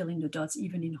can fill in the dots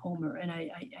even in Homer. And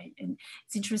and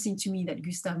it's interesting to me that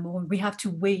Gustave Moreau, we have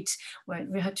to wait, right?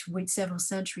 We had to wait several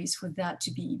centuries for that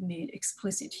to be made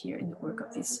explicit here in the work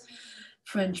of this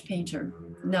French painter.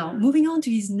 Now, moving on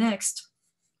to his next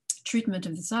treatment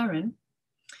of the siren.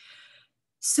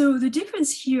 So the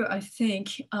difference here, I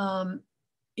think,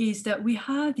 is that we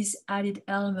have this added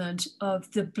element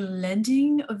of the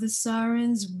blending of the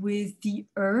sirens with the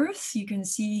earth. You can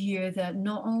see here that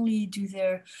not only do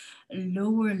their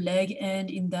lower leg end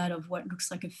in that of what looks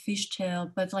like a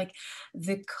fishtail, but like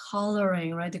the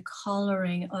coloring, right? The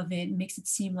coloring of it makes it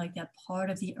seem like that part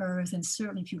of the earth. And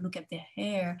certainly if you look at their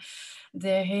hair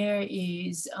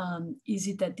is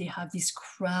it that they have this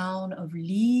crown of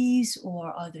leaves, or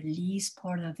are the leaves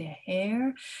part of their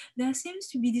hair? There seems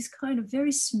to be this kind of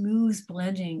very smooth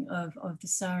blending of the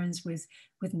sirens with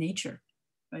nature,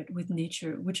 right? With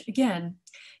nature, which again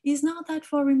is not that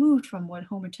far removed from what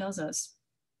Homer tells us.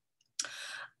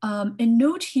 And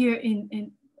note here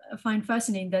I find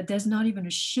fascinating that there's not even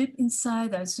a ship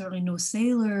inside. There's certainly no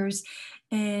sailors,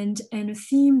 and a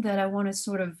theme that I want to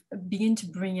sort of begin to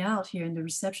bring out here in the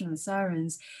reception of the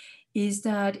sirens is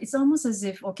that it's almost as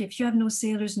if, okay, if you have no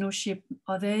sailors, no ship,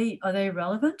 are they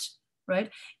relevant? Right?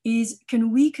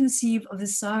 Can we conceive of the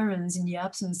sirens in the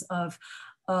absence of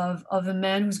a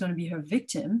man who's going to be her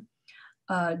victim?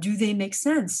 Do they make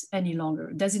sense any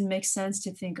longer? Does it make sense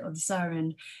to think of the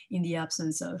siren in the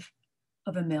absence of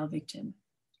a male victim?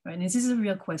 Right? And this is a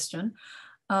real question.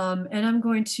 And I'm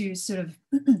going to sort of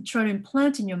try to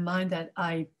implant in your mind that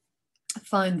I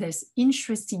find this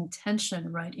interesting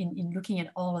tension, right, in looking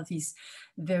at all of these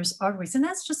various artworks. And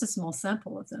that's just a small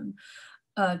sample of them.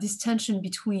 This tension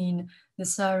between the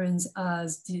sirens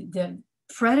as the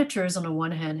predators on the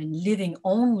one hand and living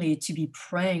only to be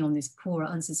preying on these poor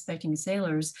unsuspecting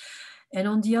sailors, and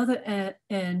on the other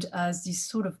end as these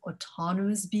sort of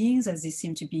autonomous beings, as they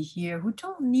seem to be here, who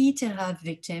don't need to have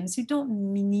victims, who don't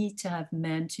need to have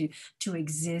men to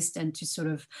exist and to sort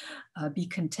of be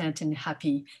content and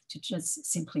happy to just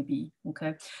simply be,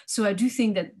 okay? So I do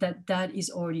think that is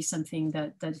already something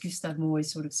that Gustave Moreau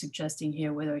is sort of suggesting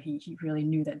here, whether he really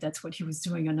knew that that's what he was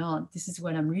doing or not. This is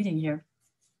what I'm reading here.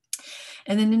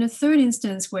 And then in a third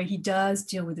instance where he does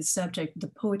deal with the subject, the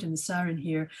poet and the siren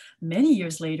here, many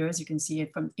years later, as you can see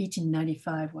it from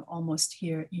 1895, we're almost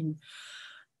here in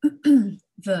the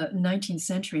 19th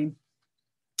century.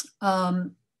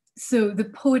 So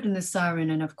the poet and the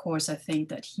siren, and of course, I think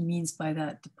that he means by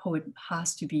that, the poet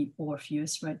has to be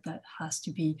Orpheus, right? That has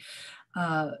to be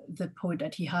the poet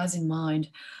that he has in mind.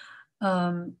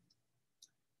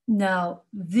 Now,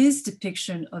 this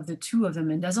depiction of the two of them,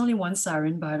 and there's only one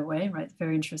siren, by the way, right?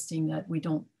 Very interesting that we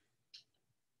don't.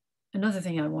 Another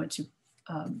thing I want to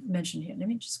mention here, let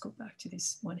me just go back to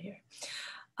this one here.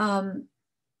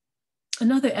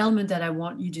 Another element that I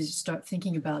want you to start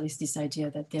thinking about is this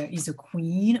idea that there is a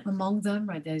queen among them,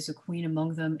 right? There is a queen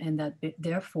among them, and that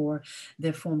therefore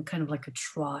they form kind of like a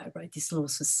tribe, right? This little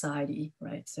society,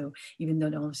 right? So even though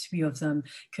there are three of them,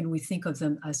 can we think of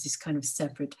them as this kind of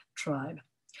separate tribe?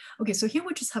 Okay, so here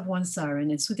we just have one siren,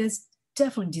 and so there's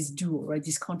definitely this duel, right?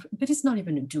 This conflict, but it's not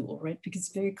even a duel, right? Because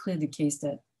it's very clear the case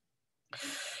that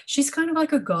she's kind of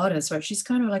like a goddess, right? She's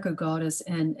kind of like a goddess,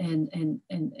 and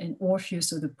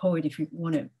Orpheus, or the poet, if you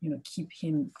want to, keep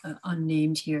him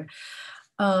unnamed here,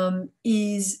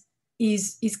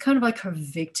 is kind of like her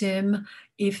victim,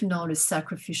 if not a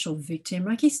sacrificial victim.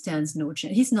 Like he stands no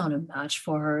chance. He's not a match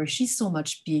for her. She's so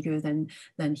much bigger than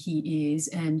he is.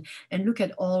 And look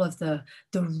at all of the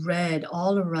red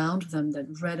all around them, the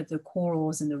red of the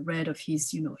corals and the red of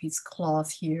his, his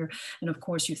cloth here. And of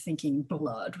course you're thinking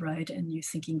blood, right? And you're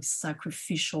thinking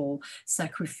sacrificial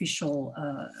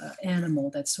animal,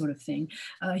 that sort of thing.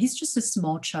 He's just a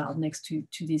small child next to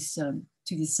this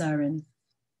siren.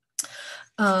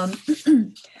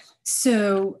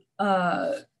 So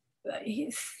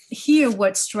here,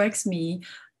 what strikes me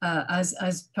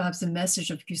as perhaps the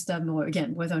message of Gustave Moreau,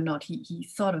 again, whether or not he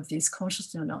thought of this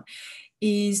consciously or not,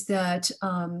 is that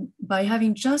by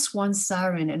having just one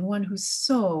siren, and one who's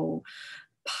so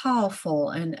powerful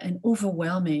and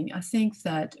overwhelming, I think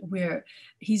that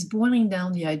he's boiling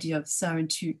down the idea of siren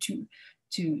to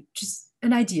just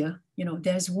an idea.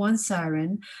 There's one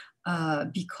siren.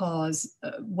 Because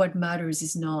what matters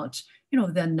is not,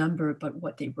 their number, but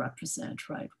what they represent,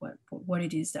 right? What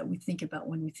it is that we think about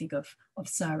when we think of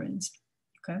sirens,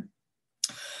 okay?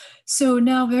 So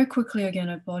now very quickly, again,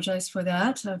 I apologize for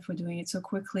that, for doing it so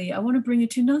quickly. I want to bring you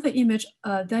to another image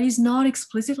that is not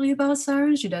explicitly about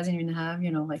sirens. She doesn't even have,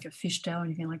 like a fishtail or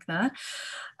anything like that.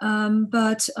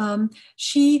 But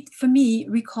she, for me,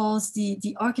 recalls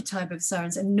the archetype of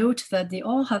sirens. And note that they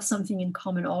all have something in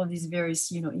common. All of these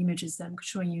various, images that I'm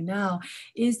showing you now,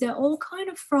 is they're all kind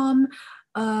of from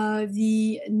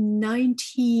the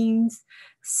 19th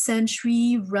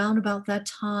century, round about that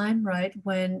time, right,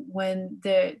 when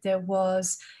there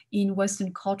was in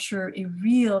Western culture a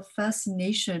real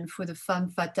fascination for the femme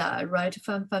fatale, right?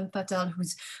 Femme fatale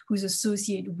who's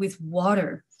associated with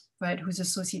water, right? Who's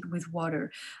associated with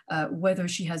water, whether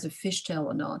she has a fishtail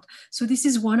or not. So this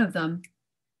is one of them.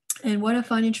 And what I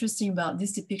find interesting about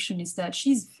this depiction is that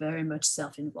she's very much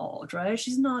self-involved, right?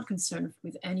 She's not concerned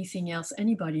with anything else,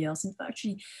 anybody else. In fact,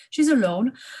 she's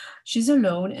alone. She's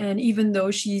alone. And even though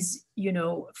she's,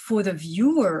 for the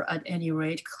viewer at any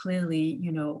rate, clearly,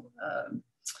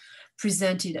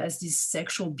 presented as this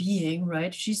sexual being,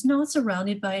 right? She's not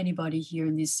surrounded by anybody here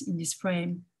in this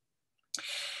frame.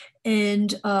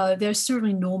 And there's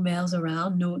certainly no males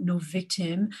around, no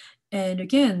victim. And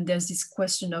again, there's this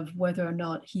question of whether or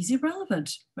not he's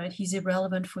irrelevant, right? He's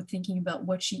irrelevant for thinking about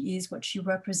what she is, what she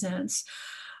represents.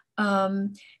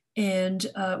 And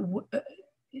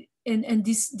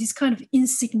this kind of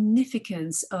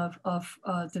insignificance of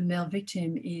the male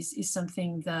victim is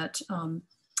something that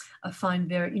I find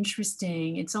very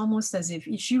interesting. It's almost as if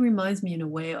she reminds me in a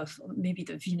way of maybe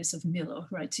the Venus of Milo,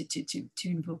 right? To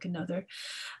invoke another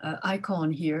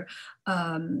icon here.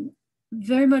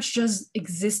 Very much just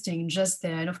existing just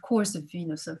there. And of course, the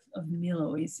Venus of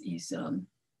Milo is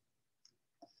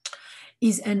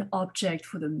an object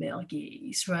for the male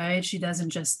gaze, right? She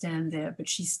doesn't just stand there, but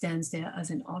she stands there as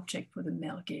an object for the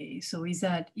male gaze. So is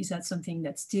that something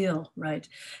that's still, right,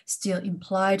 still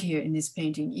implied here in this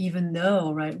painting, even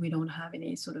though, right, we don't have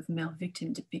any sort of male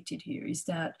victim depicted here? Is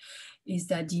that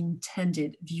the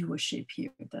intended viewership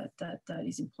here that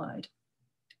is implied?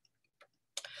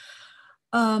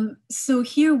 So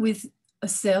here with a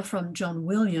cell from John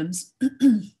Williams,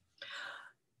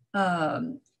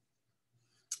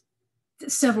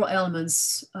 several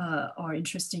elements are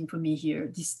interesting for me here.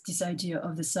 This idea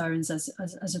of the sirens as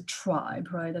a tribe,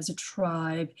 right? As a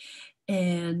tribe.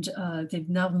 And they've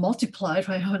now multiplied,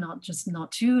 right?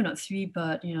 Not two, not three,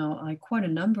 but quite a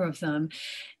number of them.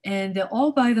 And they're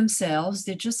all by themselves.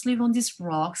 They just live on this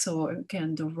rock. So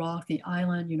again, the rock, the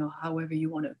island, however you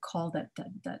want to call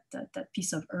that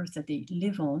piece of earth that they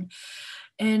live on.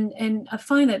 And I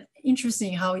find that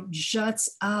interesting how it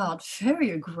juts out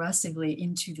very aggressively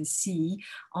into the sea,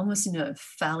 almost in a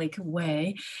phallic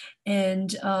way.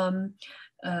 And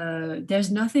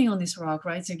there's nothing on this rock,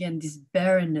 right? So again, this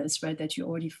barrenness, right, that you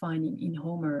already find in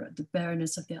Homer, the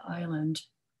barrenness of the island.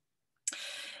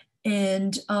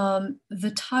 And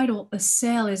the title, A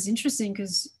Sail, is interesting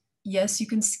because, yes, you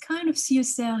can kind of see a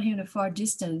sail here in a far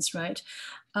distance, right?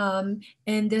 And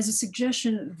there's a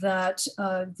suggestion that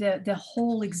their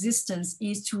whole existence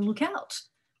is to look out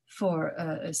for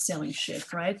a sailing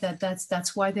ship, right?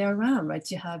 That's why they're around, right?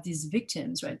 To have these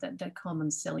victims, right? That come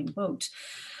on sailing boat.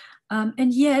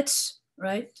 And yet,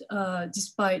 right,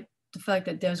 despite the fact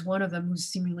that there's one of them who's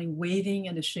seemingly waving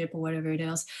at the ship or whatever it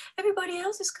is, everybody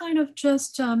else is kind of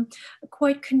just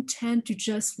quite content to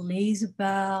just laze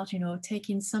about,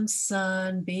 taking some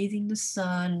sun, bathing the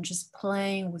sun, just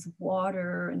playing with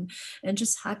water and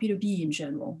just happy to be in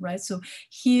general, right? So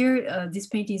here, this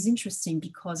painting is interesting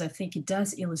because I think it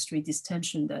does illustrate this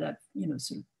tension that I've,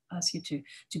 sort of ask you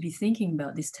to be thinking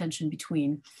about, this tension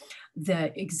between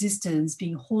their existence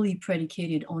being wholly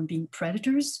predicated on being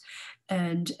predators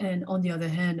and on the other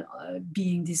hand,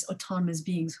 being these autonomous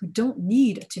beings who don't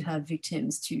need to have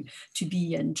victims to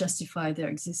be and justify their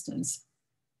existence.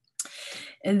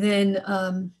 And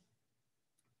then,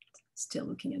 still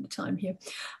looking at the time here,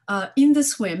 in the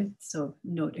swim, so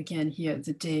note again here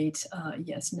the date,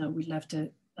 yes, now we left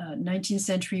a 19th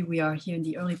century, we are here in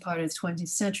the early part of the 20th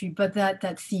century, but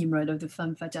that theme, right, of the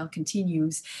femme fatale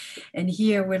continues. And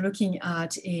here we're looking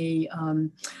at a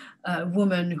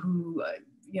woman who,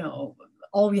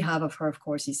 all we have of her, of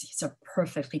course, is her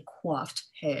perfectly coiffed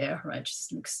hair, right? She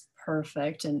just looks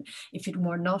perfect. And if it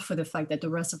were not for the fact that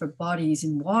the rest of her body is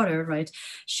in water, right,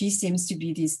 she seems to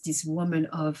be this woman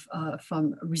of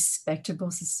from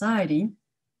respectable society.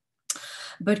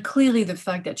 But clearly the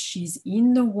fact that she's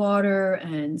in the water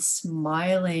and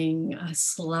smiling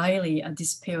slyly at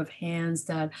this pair of hands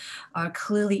that are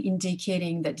clearly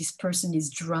indicating that this person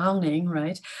is drowning,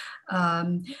 right?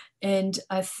 And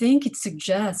I think it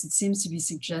seems to be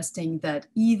suggesting that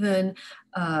even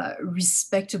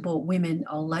respectable women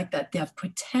are like that. They are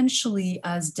potentially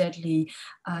as deadly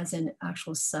as an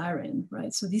actual siren,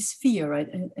 right? So this fear, right,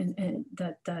 and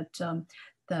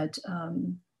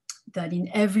that in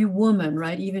every woman,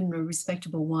 right, even a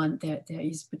respectable one, there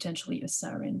is potentially a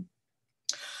siren.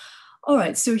 All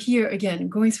right, so here again,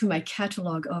 going through my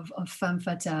catalog of femme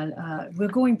fatale, we're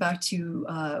going back to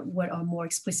what are more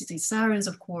explicitly sirens,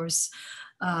 of course.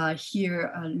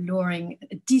 Here, luring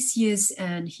Odysseus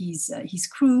and his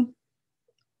crew.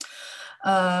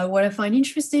 What I find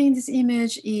interesting in this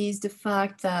image is the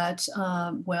fact that,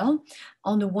 well,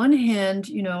 on the one hand,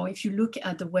 you know, if you look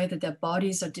at the way that their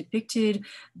bodies are depicted,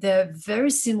 they're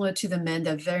very similar to the men.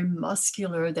 They're very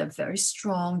muscular. They're very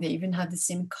strong. They even have the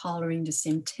same coloring, the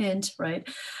same tint, right?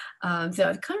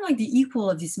 They're kind of like the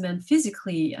equal of these men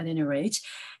physically, at any rate.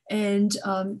 And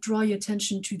draw your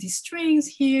attention to these strings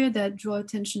here that draw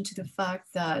attention to the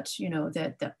fact that, you know,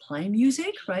 that they're playing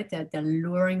music, right? That they're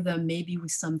luring them maybe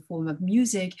with some form of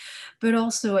music, but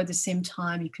also at the same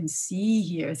time, you can see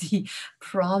here the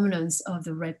prominence of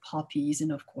the red poppies.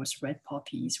 And of course, red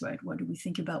poppies, right? What do we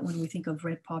think about when we think of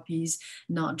red poppies?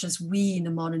 Not just we in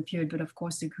the modern period, but of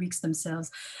course, the Greeks themselves,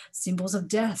 symbols of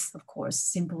death, of course,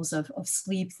 symbols of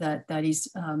sleep that is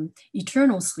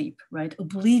eternal sleep, right?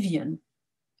 Oblivion.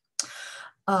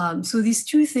 So these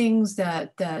two things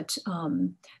that they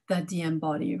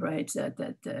embody, right?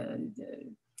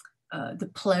 The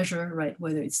pleasure, right?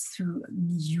 Whether it's through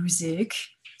music,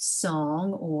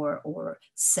 song, or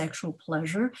sexual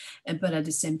pleasure, but at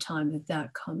the same time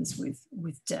that comes with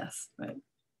death, right?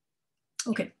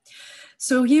 Okay.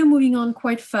 So here, moving on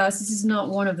quite fast, this is not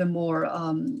one of the more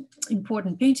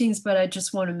important paintings, but I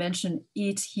just want to mention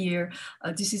it here.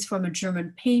 This is from a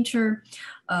German painter.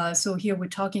 So here we're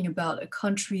talking about a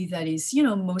country that is, you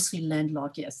know, mostly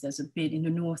landlocked. Yes, there's a bit in the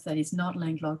north that is not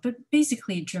landlocked, but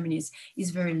basically Germany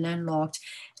is very landlocked.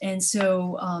 And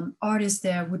so artists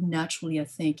there would naturally, I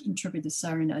think, interpret the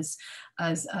siren as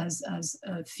a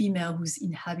female who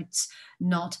inhabits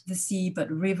not the sea,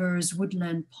 but rivers,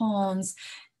 woodland, ponds.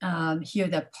 Here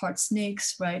they're part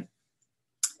snakes, right?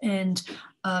 And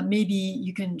maybe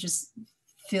you can just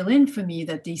fill in for me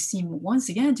that they seem once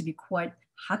again to be quite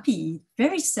happy,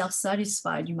 very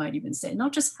self-satisfied, you might even say,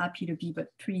 not just happy to be,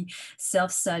 but pretty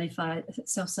self-satisfied,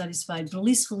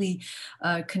 blissfully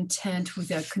content with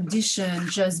their condition,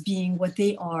 just being what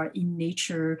they are in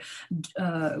nature,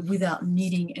 without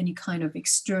needing any kind of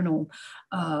external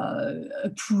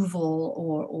approval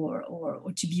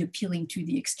or to be appealing to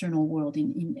the external world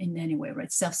in any way,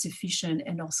 right? Self-sufficient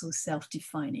and also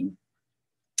self-defining.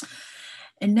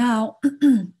 And now,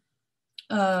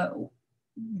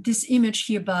 this image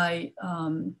here by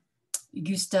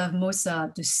Gustav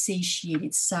Mossa, the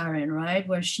satiated siren, right?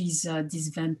 Where she's this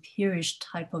vampirish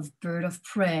type of bird of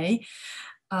prey.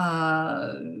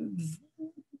 You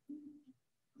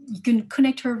can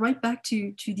connect her right back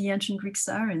to the ancient Greek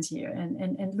sirens here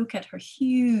and look at her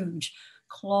huge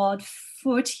clawed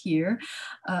foot here,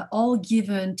 all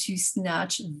given to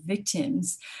snatch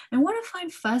victims. And what I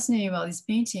find fascinating about this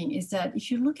painting is that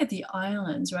if you look at the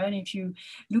islands, right, and if you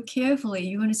look carefully,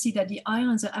 you're going to see that the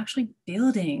islands are actually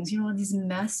buildings, you know, these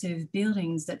massive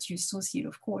buildings that you associate,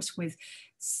 of course, with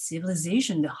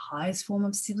civilization, the highest form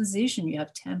of civilization. You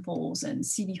have temples and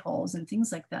city halls and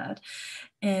things like that.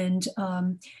 And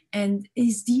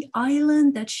is the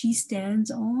island that she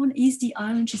stands on,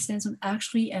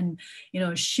 actually an, you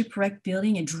know, a shipwrecked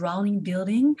building, a drowning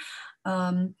building?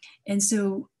 And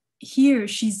so here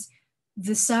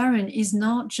the siren is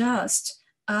not just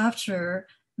after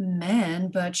men,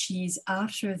 but she's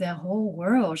after their whole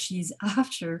world. She's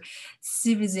after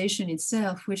civilization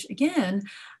itself, which again,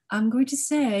 I'm going to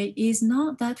say is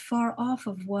not that far off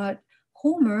of what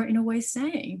Homer in a way is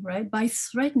saying, right? By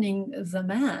threatening the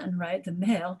man, right, the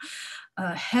male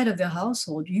head of the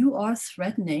household, you are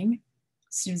threatening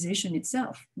civilization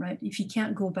itself, right? If he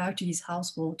can't go back to his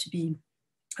household to be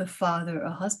a father,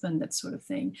 a husband, that sort of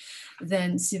thing,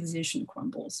 then civilization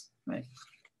crumbles, right?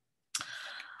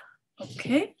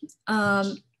 Okay.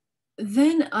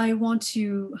 Then I want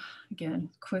to, again,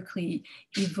 quickly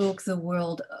evoke the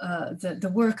work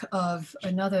of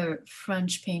another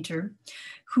French painter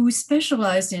who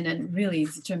specialized in, and really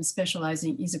the term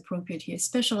specializing is appropriate here,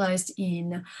 specialized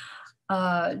in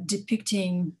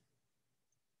depicting,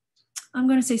 I'm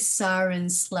going to say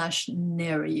sirens /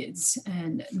 nereids.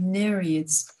 And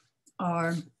nereids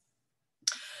are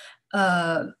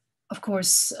Of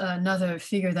course, another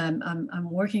figure that I'm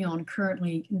working on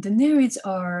currently, the Nereids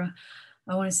are,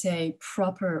 I want to say,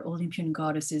 proper Olympian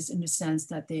goddesses in the sense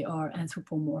that they are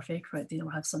anthropomorphic, right? They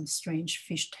don't have some strange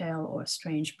fish tail or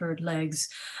strange bird legs.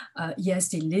 Yes,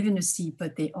 they live in the sea,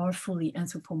 but they are fully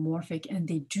anthropomorphic, and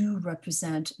they do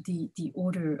represent the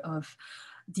order of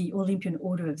the Olympian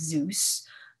order of Zeus.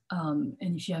 And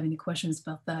if you have any questions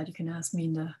about that, you can ask me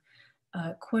in the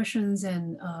questions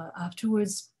and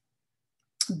afterwards.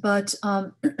 But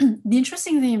the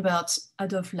interesting thing about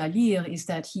Adolphe Lalire is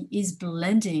that he is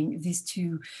blending these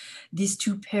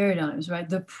two paradigms, right?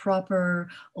 The proper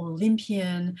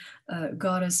Olympian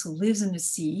goddess who lives in the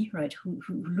sea, right? Who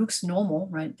looks normal,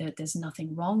 right? That there's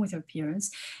nothing wrong with her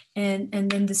appearance, and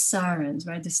then the sirens,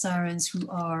 right? The sirens who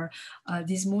are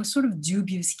these more sort of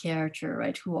dubious character,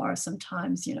 right? Who are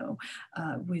sometimes,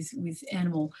 with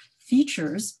animal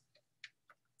features.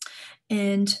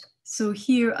 And so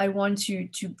here I want to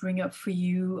bring up for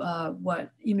you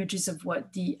what images of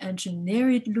what the ancient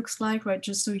Nereid looks like, right?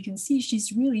 Just so you can see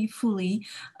she's really fully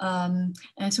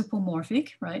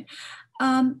anthropomorphic, right?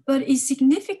 But a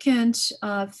significant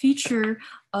feature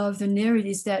of the Nereid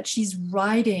is that she's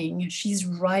riding,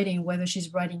 whether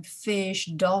she's riding fish,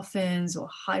 dolphins, or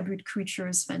hybrid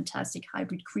creatures, fantastic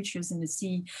hybrid creatures in the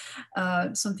sea.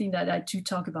 Something that I do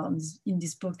talk about in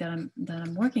this book that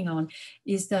I'm working on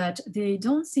is that they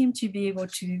don't seem to be able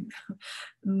to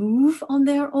move on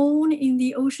their own in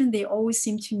the ocean. They always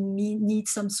seem to need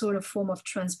some sort of form of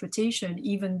transportation,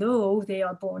 even though they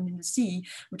are born in the sea,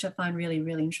 which I find really,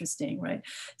 really interesting, right?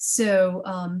 So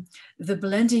the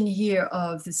blending here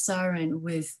of the siren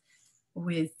with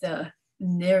the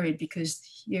Nereid,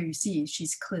 because here you see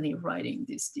she's clearly riding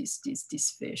this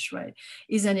fish, right,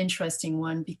 is an interesting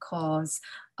one because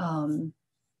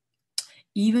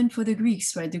even for the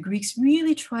Greeks, right? The Greeks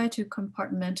really try to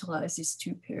compartmentalize these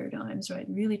two paradigms, right?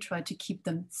 Really try to keep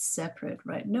them separate,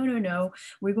 right? No.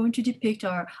 We're going to depict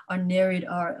our Nereid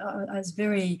as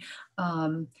very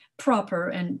proper,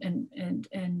 and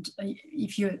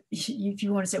if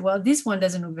you want to say, well, this one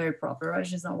doesn't look very proper, right?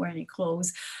 She's not wearing any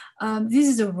clothes. This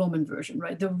is a Roman version,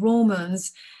 right? The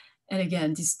Romans, and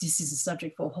again, this is a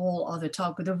subject for a whole other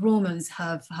talk, but the Romans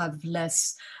have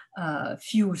less,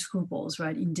 fewer scruples,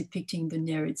 right, in depicting the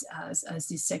Nereids as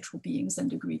these sexual beings than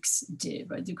the Greeks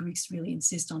did, right? The Greeks really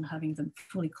insist on having them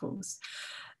fully clothed.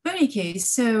 But in any case,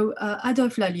 so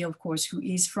Adolphe Lalire, of course, who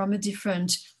is from a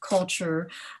different culture,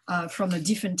 from a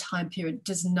different time period,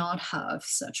 does not have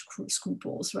such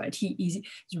scruples, right? He is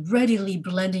readily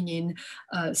blending in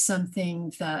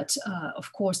something that,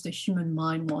 of course, the human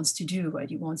mind wants to do, right?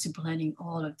 He wants to blend in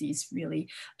all of these really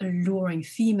alluring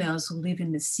females who live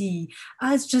in the sea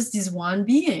as just this one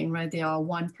being, right? They are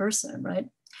one person, right?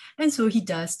 And so he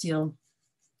does still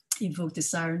evoke the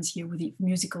sirens here with the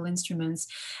musical instruments,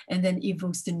 and then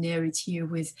evokes the Nereids here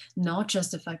with not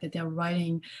just the fact that they're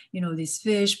riding, this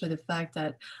fish, but the fact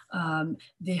that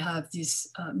they have this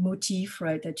motif,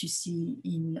 right, that you see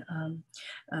in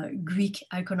Greek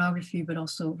iconography, but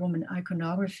also Roman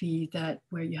iconography, that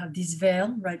where you have this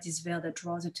veil, right, this veil that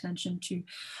draws attention to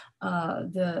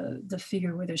the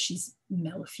figure, whether she's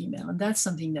male or female, and that's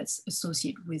something that's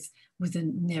associated with the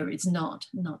Nereids, not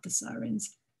the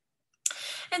sirens.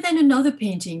 And then another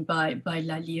painting by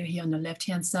Lalire here on the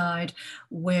left-hand side,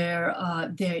 where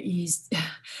there is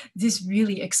this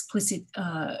really explicit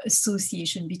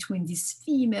association between this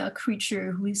female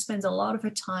creature who spends a lot of her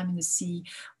time in the sea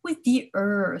with the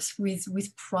earth,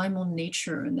 with primal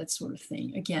nature and that sort of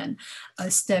thing. Again, a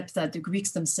step that the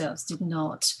Greeks themselves did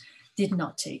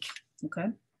not take,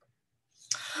 okay?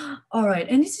 All right,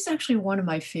 and this is actually one of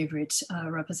my favorite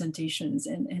representations,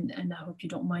 and I hope you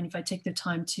don't mind if I take the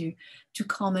time to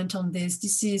comment on this.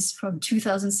 This is from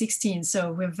 2016,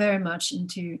 so we're very much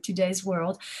into today's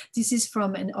world. This is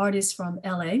from an artist from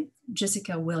LA,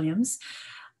 Jessica Williams,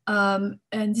 and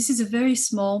this is a very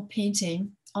small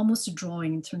painting, almost a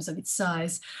drawing in terms of its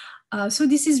size. So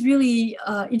this is really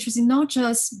interesting, not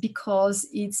just because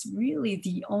it's really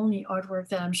the only artwork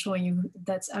that I'm showing you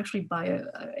that's actually by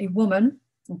a woman.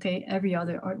 Okay, every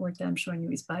other artwork that I'm showing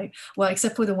you is by, well,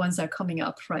 except for the ones that are coming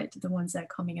up, right? The ones that are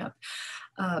coming up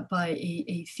by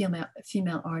a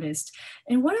female artist.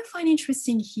 And what I find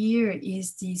interesting here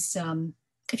is this,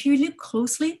 if you look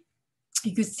closely,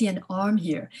 you could see an arm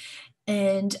here.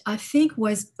 And I think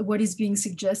what is being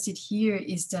suggested here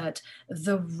is that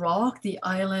the rock, the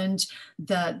island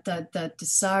that the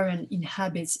siren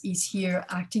inhabits is here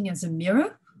acting as a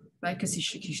mirror, right? Because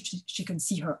she can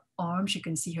see her arm, she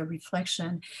can see her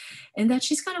reflection, and that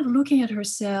she's kind of looking at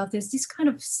herself. There's this kind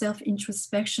of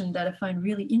self-introspection that I find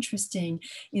really interesting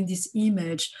in this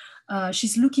image,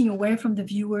 she's looking away from the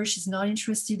viewer. She's not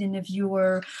interested in the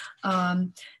viewer.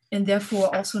 And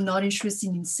therefore also not interested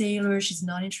in sailors. She's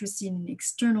not interested in the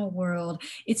external world.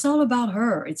 It's all about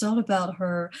her. It's all about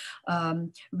her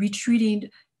retreating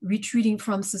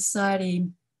from society.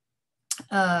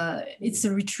 It's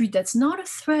a retreat that's not a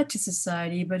threat to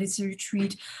society, but it's a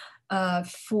retreat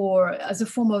as a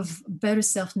form of better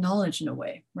self-knowledge in a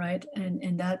way, right?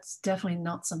 And that's definitely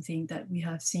not something that we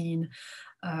have seen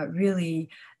really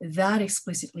that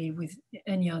explicitly with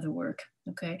any other work,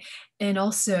 okay? And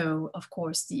also, of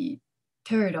course, the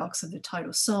paradox of the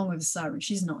title Song of the Siren.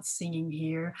 She's not singing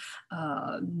here,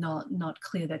 not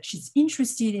clear that she's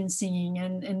interested in singing,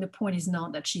 and the point is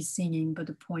not that she's singing, but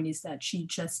the point is that she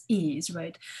just is,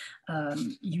 right?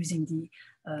 Using the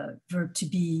verb to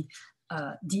be,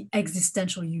 the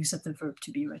existential use of the verb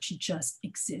to be, right? She just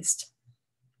exists.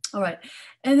 All right,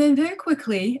 and then very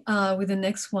quickly with the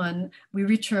next one, we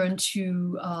return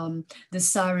to the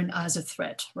siren as a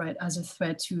threat, right? As a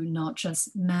threat to not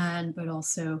just man, but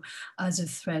also as a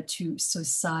threat to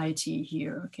society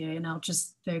here, okay? And I'll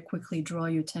just very quickly draw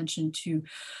your attention to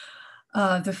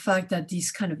the fact that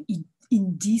these kind of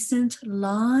indecent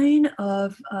line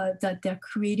of that they're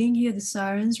creating here, the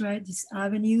sirens, right? This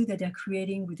avenue that they're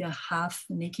creating with their half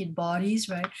naked bodies,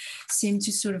 right? Seem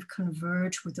to sort of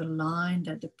converge with the line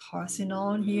that the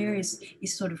Parthenon here is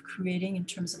sort of creating in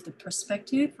terms of the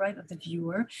perspective, right, of the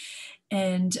viewer.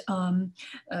 And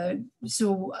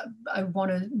so I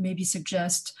want to maybe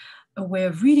suggest a way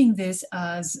of reading this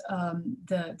as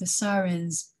the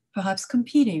sirens perhaps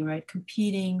competing, right?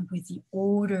 Competing with the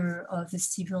order of the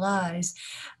civilized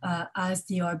as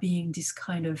they are being this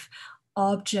kind of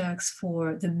objects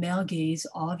for the male gaze,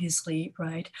 obviously,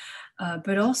 right?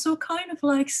 But also kind of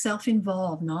like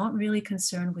self-involved, not really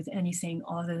concerned with anything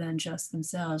other than just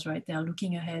themselves, right? They're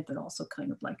looking ahead, but also kind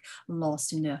of like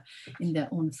lost in their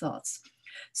own thoughts.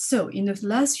 So in the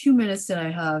last few minutes that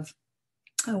I have,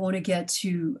 I want to get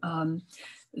to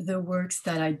the works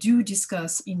that I do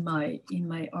discuss in my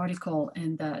article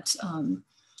and that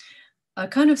are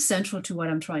kind of central to what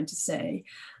I'm trying to say.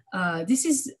 This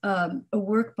is a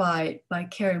work by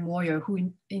Carrie Moyer,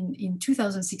 who in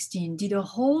 2016 did a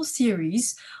whole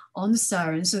series on the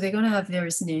sirens. So they're going to have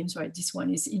various names, right? This one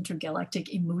is Intergalactic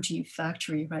Emoji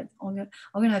Factory, right? I'm going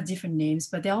to have different names,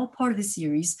 but they're all part of the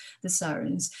series, the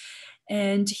sirens.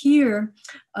 And here,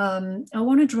 I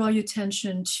want to draw your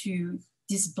attention to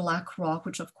this black rock,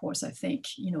 which of course I think,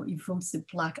 evokes the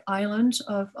black island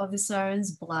of the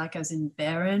sirens, black as in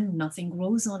barren, nothing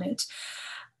grows on it.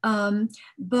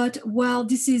 But while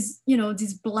this is,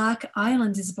 this black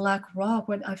island, this black rock,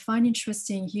 what I find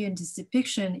interesting here in this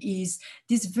depiction is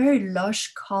these very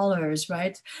lush colors,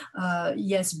 right?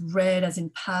 Yes, red as in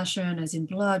passion, as in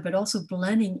blood, but also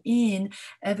blending in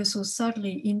ever so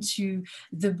subtly into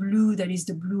the blue that is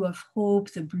the blue of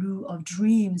hope, the blue of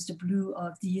dreams, the blue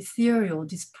of the ethereal,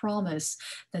 this promise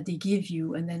that they give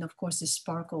you. And then of course the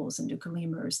sparkles and the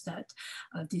glimmers that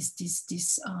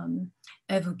this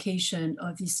evocation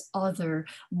of this other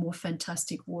more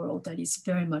fantastic world that is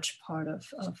very much part of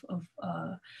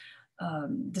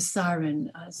the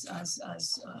siren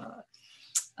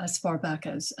as far back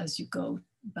as you go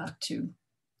back to.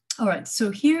 All right,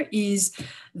 so here is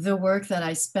the work that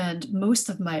I spend most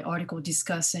of my article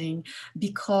discussing,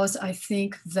 because I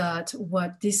think that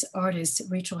what this artist,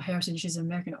 Rachel Harrison, she's an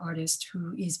American artist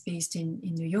who is based in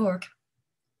New York.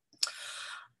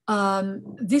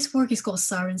 This work is called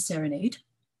Siren Serenade.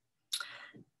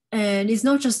 And it's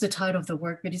not just the title of the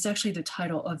work, but it's actually the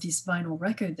title of this vinyl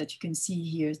record that you can see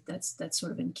here that's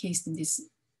sort of encased in this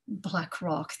black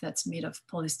rock that's made of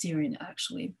polystyrene,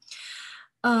 actually.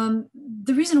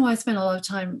 The reason why I spent a lot of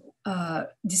time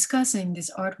discussing this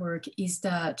artwork is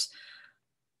that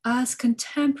as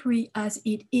contemporary as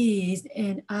it is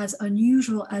and as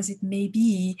unusual as it may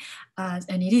be,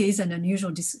 and it is an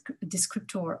unusual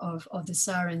descriptor of the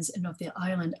sirens and of the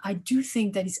island, I do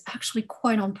think that it's actually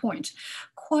quite on point,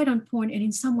 and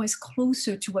in some ways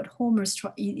closer to what Homer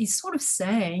is sort of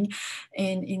saying,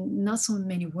 and in not so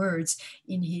many words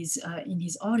in his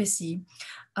Odyssey.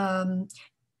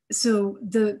 So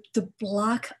the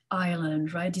black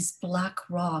island, right, this black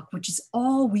rock, which is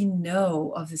all we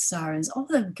know of the sirens, all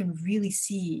that we can really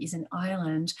see is an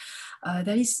island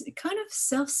that is kind of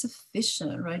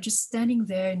self-sufficient, right, just standing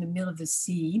there in the middle of the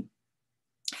sea.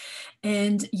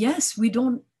 And yes, we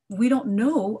don't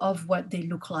know of what they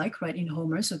look like, right, in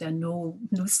Homer. So there are no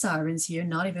sirens here,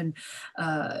 not even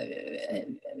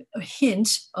a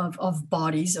hint of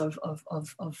bodies of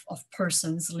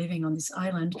persons living on this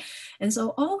island. And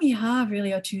so all we have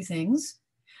really are two things.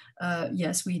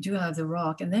 Yes, we do have the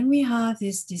rock, and then we have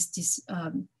this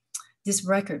this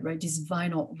record, right? This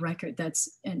vinyl record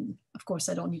and of course,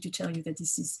 I don't need to tell you that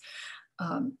this is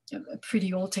a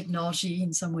pretty old technology,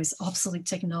 in some ways obsolete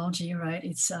technology, right?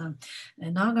 It's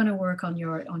not going to work on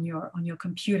your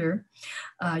computer.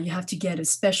 You have to get a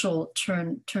special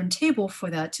turntable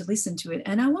for that to listen to it.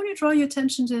 And I want to draw your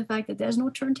attention to the fact that there's no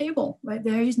turntable, right?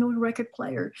 There is no record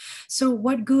player. So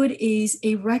what good is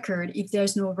a record if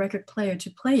there's no record player to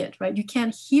play it, right? You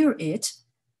can't hear it.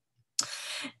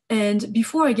 And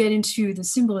before I get into the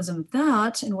symbolism of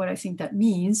that and what I think that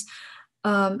means,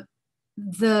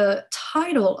 the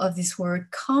title of this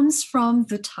work comes from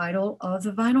the title of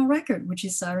the vinyl record, which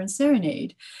is Siren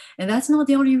Serenade. And that's not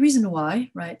the only reason why,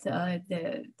 right? I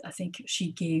think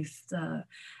she gave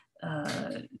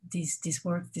this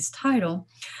work this title.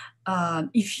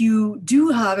 If you do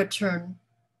have a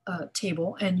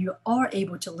table and you are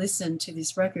able to listen to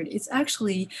this record, it's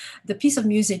actually the piece of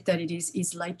music that it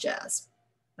is light jazz,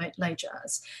 right? Light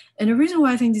jazz. And the reason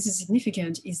why I think this is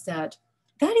significant is that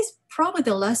is probably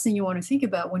the last thing you want to think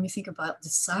about when you think about the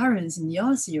sirens in the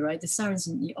Odyssey, right? The sirens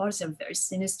in the Odyssey are very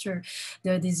sinister.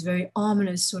 They're these very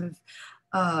ominous sort of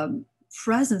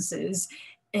presences.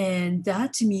 And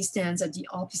that to me stands at the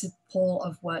opposite pole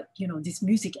of what, this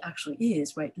music actually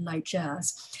is, right? Light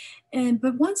jazz.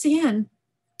 But once again,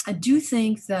 I do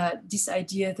think that this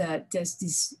idea that there's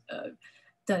this,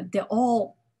 that they're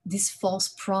all this false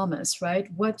promise,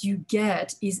 right? What you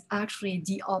get is actually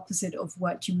the opposite of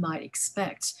what you might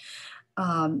expect,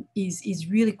 is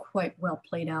really quite well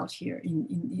played out here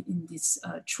in this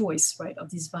choice, right, of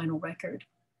this vinyl record.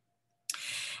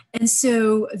 And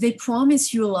so they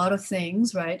promise you a lot of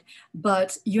things, right?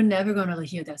 But you're never going to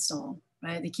hear that song,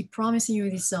 right? They keep promising you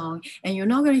this song and you're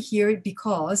not going to hear it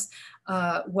because,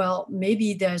 well,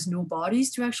 maybe there's no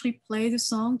bodies to actually play the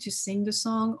song, to sing the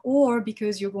song, or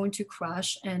because you're going to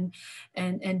crash and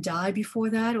die before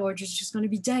that, or just going to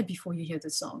be dead before you hear the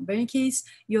song. But in case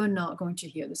you're not going to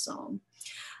hear the song.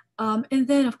 And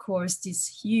then, of course,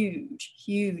 this huge,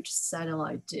 huge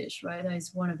satellite dish, right? That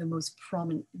is one of the most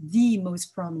prominent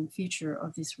feature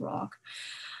of this rock.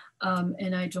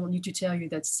 And I don't need to tell you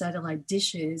that satellite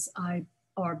dishes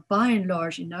are by and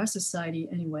large in our society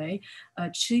anyway,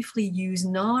 chiefly used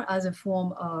not as a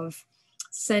form of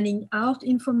sending out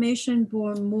information,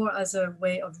 but more as a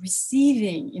way of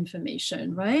receiving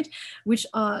information, right? Which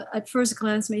at first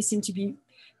glance may seem to be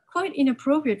quite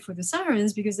inappropriate for the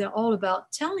sirens because they're all about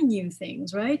telling you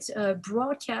things, right?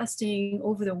 Broadcasting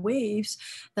over the waves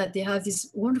that they have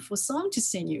this wonderful song to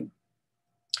sing you.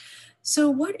 So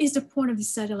what is the point of the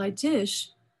satellite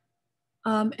dish?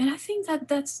 And I think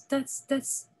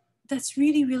that's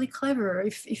really, really clever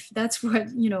if that's what,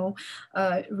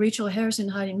 Rachel Harrison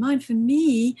had in mind. For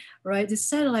me, right, the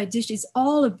satellite dish is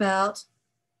all about,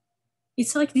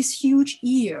 it's like this huge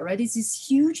ear, right? It's this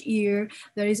huge ear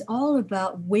that is all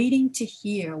about waiting to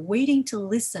hear, waiting to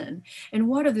listen. And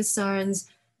what are the sirens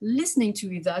listening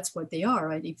to, if that's what they are,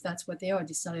 right? If that's what they are,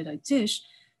 the satellite dish,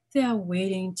 they are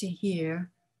waiting to hear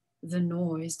the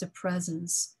noise, the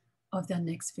presence of their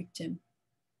next victim,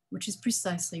 which is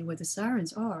precisely what the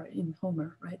sirens are in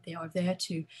Homer, right? They are there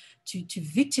to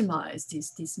victimize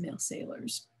these male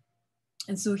sailors.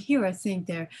 And so here I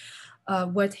think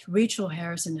what Rachel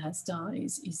Harrison has done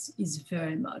is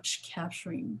very much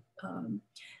capturing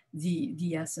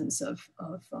the essence of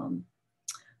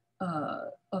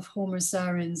Homer's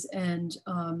sirens. And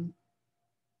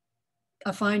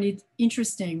I find it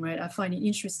interesting, right? I find it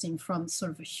interesting from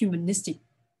sort of a humanistic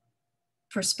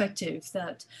perspective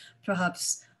that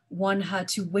perhaps one had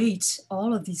to wait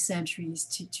all of these centuries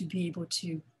to be able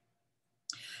to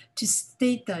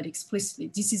state that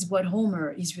explicitly. This is what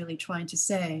Homer is really trying to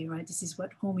say, right? This is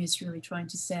what Homer is really trying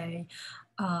to say,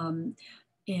 but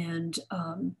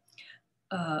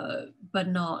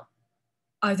not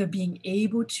either being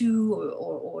able to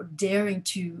or daring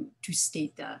to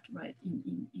state that, right,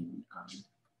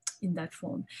 in that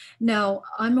form. Now,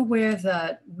 I'm aware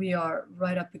that we are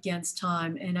right up against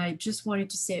time, and I just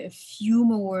wanted to say a few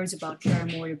more words about Cara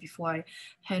Moyer before I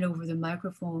hand over the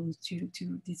microphone to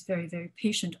this very, very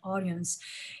patient audience,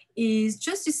 is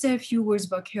just to say a few words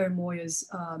about Cara Moyer's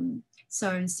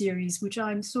Siren series, which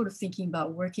I'm sort of thinking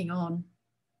about working on.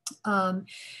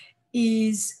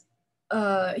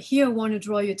 Here I want to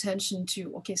draw your attention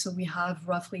to, okay, so we have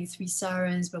roughly 3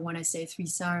 sirens, but when I say 3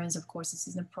 sirens, of course, this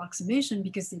is an approximation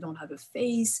because they don't have a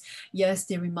face. Yes,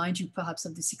 they remind you perhaps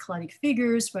of the Cycladic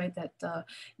figures, right, that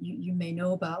you may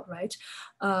know about, right?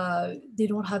 They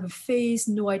don't have a face,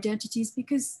 no identities,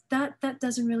 because that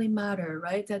doesn't really matter,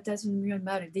 right? That doesn't really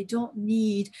matter. They don't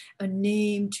need a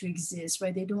name to exist,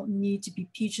 right? They don't need to be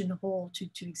pigeonholed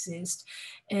to exist.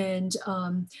 And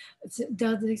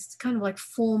they're this kind of like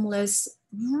formless,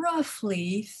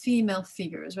 roughly female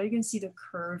figures, right? You can see the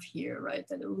curve here, right,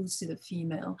 that alludes to the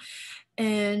female.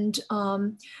 And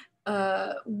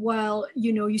while,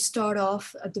 you know, you start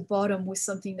off at the bottom with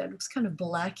something that looks kind of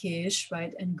blackish,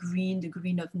 right, and green, the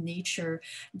green of nature,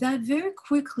 that very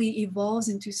quickly evolves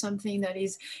into something that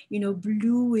is, you know,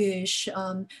 bluish,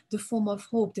 the form of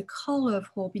hope, the color of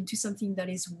hope, into something that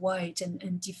is white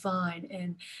and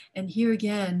divine. And here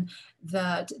again,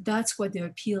 that's what their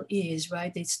appeal is,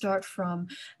 right? They start from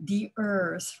the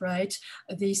earth, right?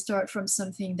 They start from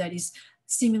something that is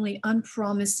seemingly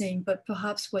unpromising, but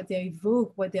perhaps what they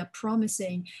evoke, what they're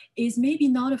promising, is maybe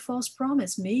not a false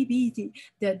promise. Maybe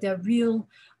their real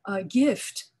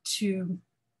gift to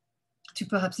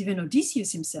perhaps even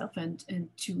Odysseus himself and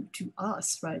to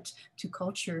us, right, to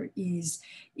culture, is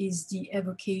the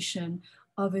evocation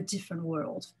of a different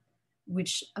world,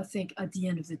 which I think at the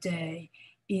end of the day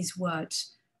is what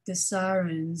the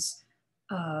sirens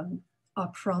are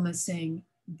promising,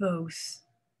 both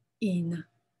in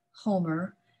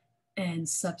Homer and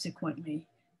subsequently.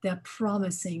 They're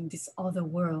promising this other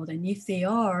world. And if they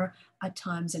are at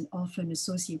times and often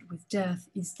associated with death,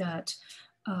 is that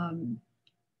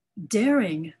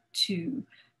daring to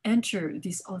enter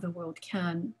this other world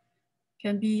can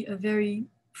be a very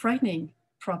frightening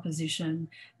proposition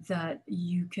that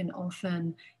you can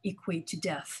often equate to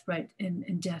death, right?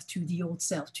 And death to the old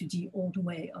self, to the old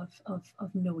way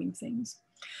of knowing things.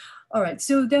 All right,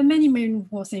 so there are many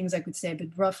more things I could say, but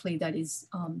roughly that is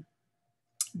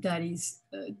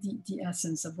the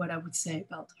essence of what I would say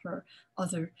about her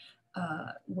other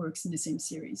works in the same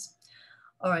series.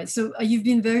 All right, so you've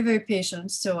been very, very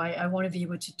patient. So I want to be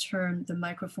able to turn the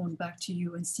microphone back to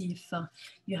you and see if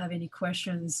you have any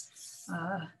questions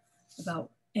about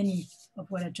any of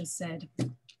what I just said.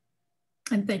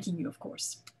 And thanking you, of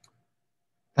course.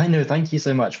 I know, thank you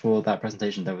so much for that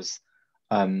presentation. There was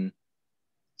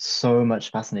so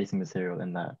much fascinating material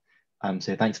in there.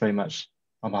 So thanks very much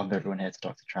on behalf of everyone here to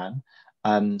Dr.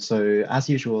 Tran. So as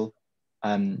usual,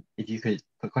 if you could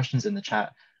put questions in the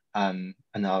chat, and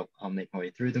I'll make my way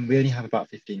through them. We only have about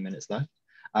 15 minutes left,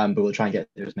 but we'll try and get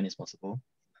through as many as possible.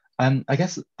 I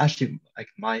guess actually, like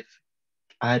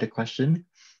I had a question,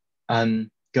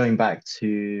 going back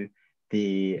to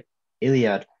the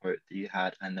Iliad quote that you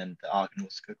had, and then the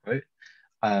Argonautica quote.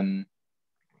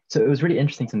 So it was really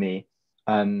interesting to me,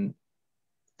 the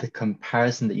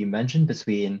comparison that you mentioned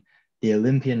between the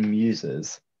Olympian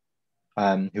muses,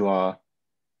 who are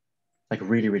like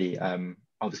really, really,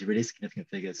 obviously really significant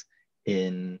figures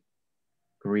in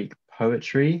Greek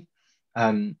poetry,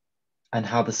 and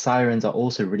how the sirens are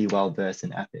also really well versed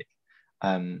in epic.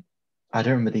 I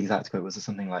don't remember the exact quote. Was it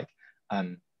something like,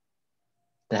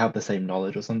 they have the same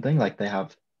knowledge or something? Like they're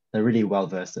really well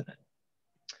versed in it.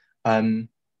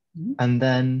 And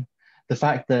then the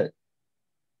fact that,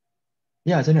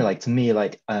 yeah, I don't know, like to me,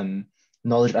 like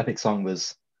knowledge of epic song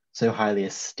was so highly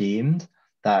esteemed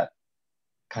that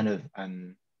kind of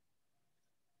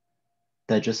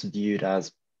they're just viewed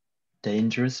as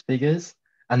dangerous figures.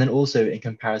 And then also in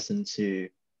comparison to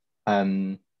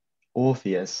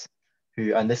Orpheus,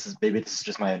 who, and this is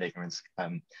just my own ignorance,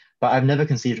 but I've never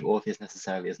conceived of Orpheus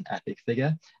necessarily as an epic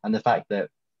figure. And the fact that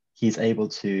he's able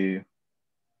to,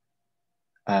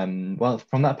 well,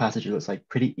 from that passage, it looks like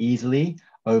pretty easily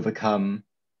overcome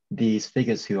these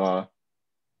figures who are,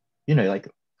 you know, like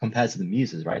compared to the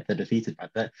muses, right? They're defeated by,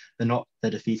 they're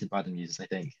defeated by the muses, I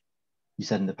think you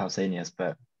said in the Pausanias,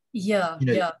 but yeah, you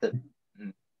know, yeah.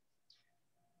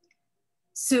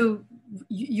 So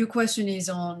your question is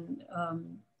on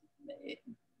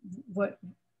what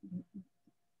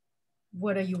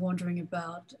are you wondering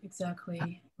about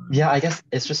exactly? Yeah, I guess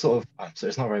it's just sort of, so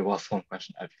it's not a very well-formed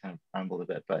question. I've kind of rambled a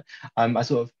bit, but I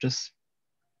sort of just,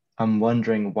 I'm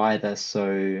wondering why they're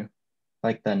so,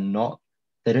 like they're not,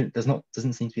 they don't,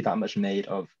 doesn't seem to be that much made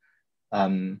of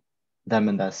them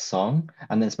and their song.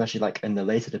 And then especially like in the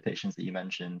later depictions that you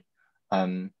mentioned,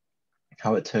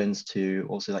 how it turns to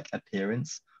also like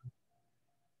appearance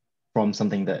from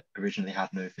something that originally had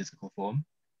no physical form.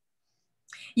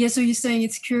 Yeah, so you're saying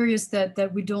it's curious that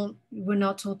we're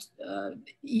not told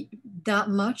that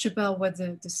much about what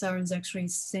the sirens actually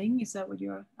sing. Is that what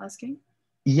you're asking?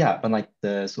 Yeah, and like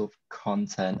the sort of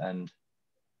content and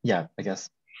yeah, I guess.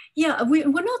 Yeah, we're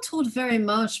not told very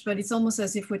much, but it's almost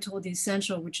as if we're told the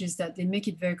essential, which is that they make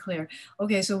it very clear.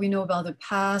 Okay, so we know about the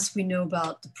past, we know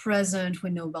about the present,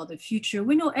 we know about the future,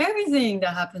 we know everything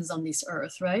that happens on this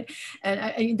earth, right? And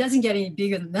it doesn't get any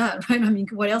bigger than that, right? I mean,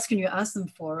 what else can you ask them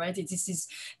for, right? This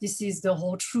is the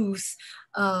whole truth,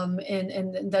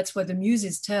 and that's what the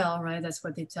muses tell, right? That's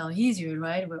what they tell Hesiod,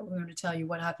 right? We're going to tell you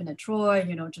what happened at Troy,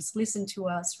 you know, just listen to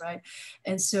us, right?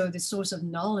 And so the source of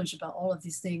knowledge about all of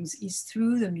these things is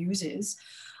through the muses.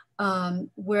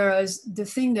 Whereas the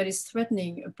thing that is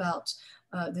threatening about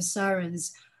the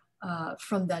sirens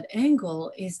from that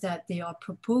angle is that they are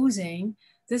proposing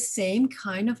the same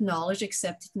kind of knowledge,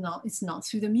 except it's not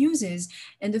through the muses.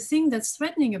 And the thing that's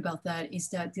threatening about that is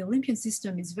that the Olympian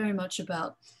system is very much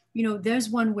about, you know, there's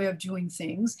one way of doing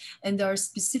things, and there are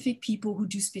specific people who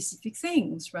do specific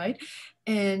things, right?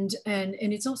 And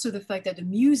it's also the fact that the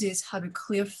muses have a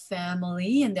clear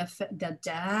family, and their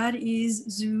dad is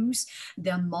Zeus,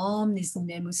 their mom is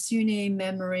Mnemosyne,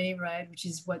 memory, right? Which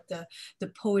is what the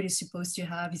poet is supposed to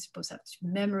have. He's supposed to have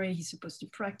memory. He's supposed to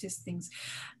practice things.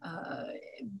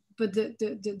 But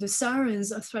the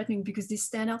sirens are threatening because they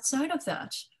stand outside of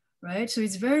that, right? So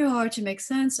it's very hard to make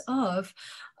sense of.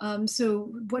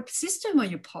 So what system are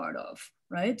you part of,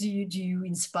 right? Do you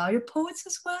inspire poets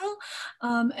as well?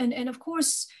 And of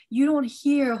course, you don't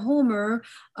hear Homer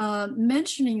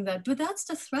mentioning that, but that's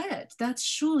the threat. That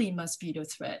surely must be the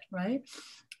threat, right?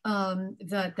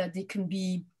 That it can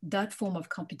be that form of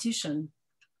competition.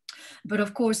 But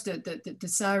of course, the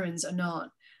sirens are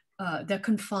not. They're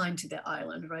confined to their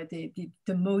island, right?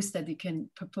 The most that they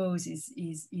can propose is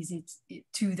it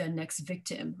to their next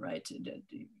victim, right?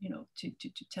 You know, to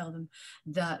tell them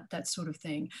that sort of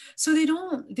thing. So they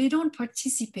don't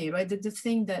participate, right? The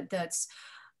thing that's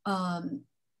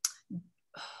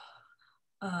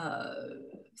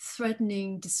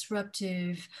threatening,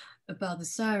 disruptive about the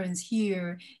sirens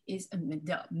here is, I mean,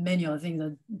 there are many other things that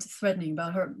are threatening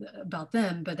about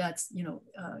them, but that's, you know,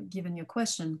 given your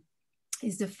question,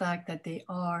 is the fact that they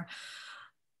are,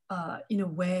 in a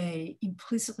way,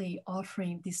 implicitly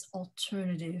offering this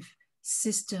alternative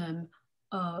system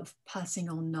of passing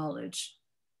on knowledge,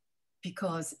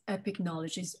 because epic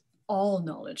knowledge is all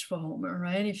knowledge for Homer,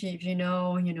 right? If you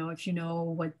know, if you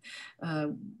know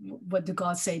what the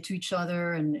gods say to each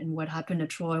other, and what happened at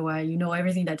Troy, why you know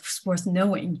everything that's worth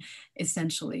knowing,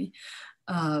 essentially.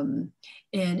 And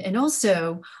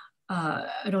also,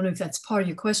 I don't know if that's part of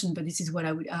your question, but this is what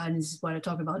I would add, and this is what I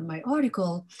talk about in my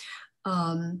article.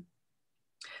 The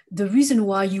reason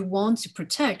why you want to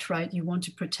protect, right? You want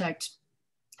to protect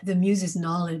the muses'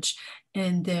 knowledge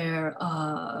and their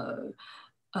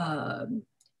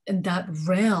in that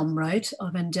realm, right,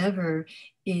 of endeavor,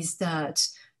 is that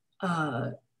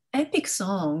epic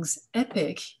songs,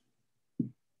 epic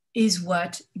is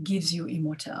what gives you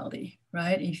immortality,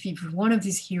 right? If one of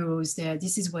these heroes there,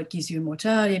 this is what gives you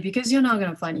immortality, because you're not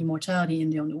going to find immortality in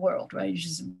the underworld, right? You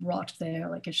just rot there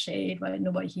like a shade, right?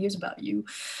 Nobody hears about you.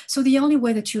 So the only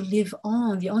way that you live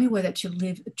on, the only way that you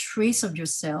live a trace of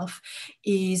yourself,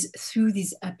 is through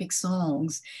these epic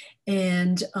songs.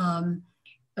 And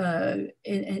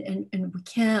we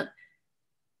can't,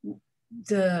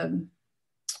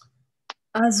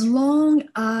 as long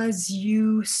as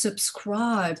you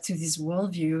subscribe to this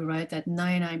worldview, right, that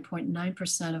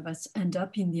 99.9% of us end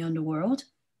up in the underworld,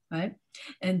 right?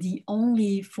 And the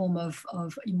only form of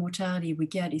immortality we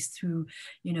get is through,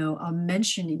 you know, our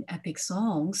mention in epic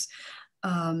songs.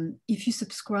 If you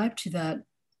subscribe to that,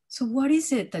 so what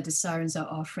is it that the sirens are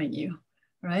offering you?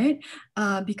 Right?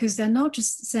 Because they're not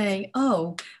just saying,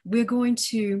 oh, we're going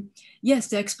to, yes,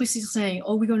 they're explicitly saying,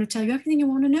 oh, we're going to tell you everything you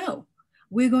want to know.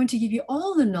 We're going to give you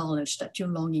all the knowledge that you're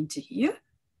longing to hear.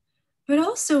 But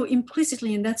also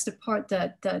implicitly, and that's the part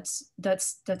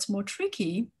that's more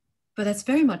tricky, but that's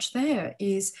very much there,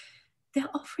 is they're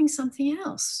offering something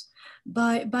else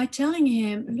by telling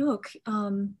him, look,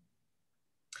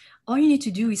 all you need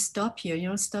to do is stop here, you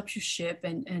know, stop your ship,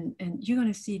 and you're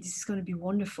going to see this is going to be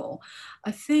wonderful.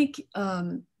 I think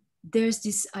there's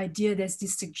this idea, there's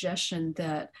this suggestion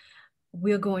that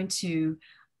we're going to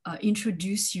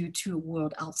introduce you to a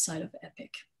world outside of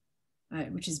epic,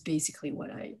 right? Which is basically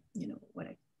what I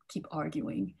keep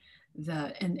arguing,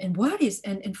 that and what is,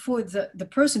 and for the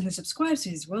person who subscribes to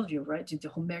his worldview, right, to the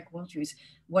Homeric worldview, is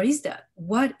what is that?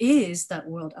 What is that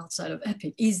world outside of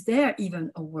epic? Is there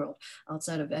even a world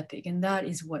outside of epic? And that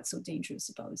is what's so dangerous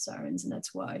about the sirens, and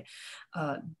that's why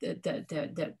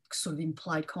that sort of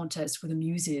implied contest with the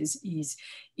muses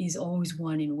is always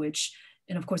one in which,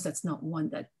 and of course that's not one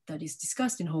that is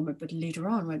discussed in Homer, but later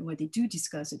on, right, when they do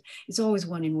discuss it, it's always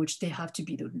one in which they have to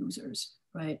be the losers,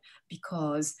 right?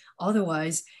 Because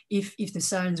otherwise, if the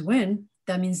sirens win,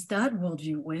 that means that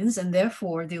worldview wins, and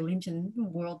therefore the Olympian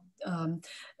world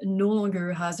no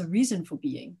longer has a reason for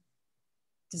being.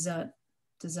 Does that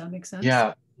make sense?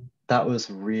 Yeah, that was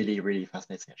really, really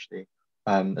fascinating actually.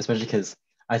 Especially because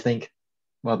I think,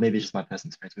 well, maybe just my personal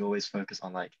experience, we always focus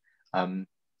on like, um,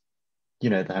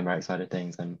 the Homeric side of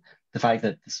things, and the fact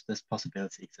that this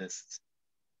possibility exists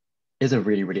is a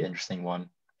really, really interesting one.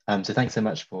 So thanks so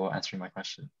much for answering my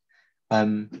question.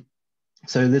 Um,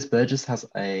 so Liz Burgess has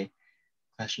a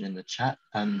question in the chat.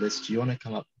 Liz, do you want to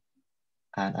come up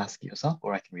and ask it yourself,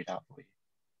 or I can read out for you?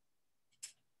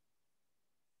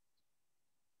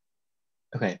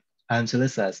 Okay. So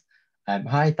Liz says,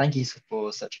 hi, thank you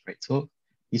for such a great talk.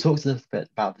 You talked a little bit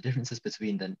about the differences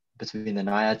between the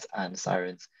naiads and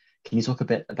sirens. Can you talk a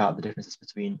bit about the differences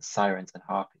between sirens and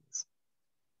harpies?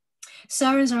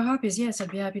 Sirens or harpies, yes,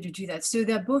 I'd be happy to do that. So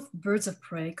they're both birds of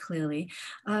prey, clearly.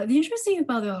 The interesting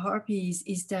about the harpies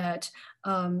is that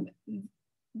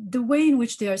the way in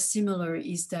which they are similar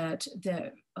is that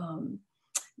they're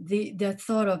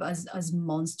thought of as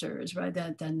monsters, right?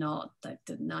 They're not like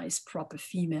the nice proper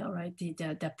female, right?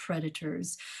 They're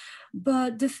predators.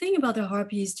 But the thing about the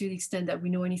harpies, to the extent that we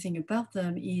know anything about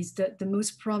them, is that the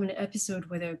most prominent episode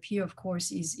where they appear, of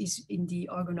course, is in the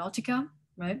Argonautica,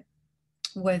 right?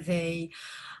 Where they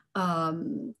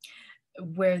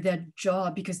where their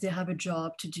job, because they have a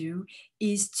job to do,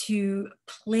 is to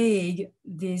plague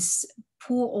this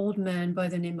poor old man by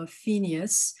the name of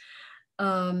Phineas.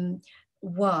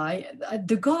 Why?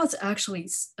 The gods actually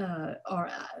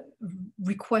are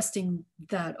requesting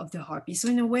that of the harpies. So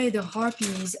in a way, the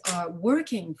harpies are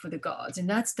working for the gods, and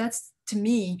that's to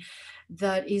me,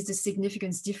 that is the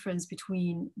significance difference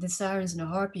between the sirens and the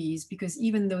harpies, because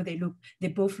even though they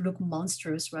both look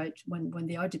monstrous, right, when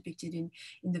they are depicted in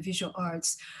the visual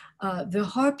arts, the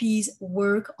harpies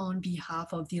work on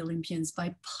behalf of the Olympians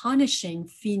by punishing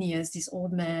Phineas, this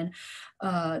old man,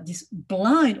 this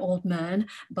blind old man,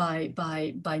 by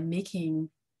making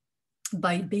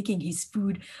his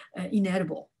food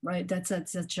inedible, right? That's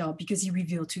a job, because he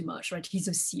revealed too much, right? He's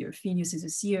a seer. Phineas is a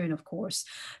seer, and of course,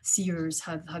 seers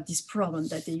have this problem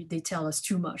that they tell us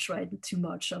too much, right? Too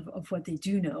much of what they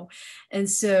do know, and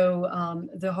so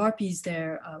the harpies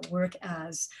there work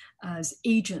as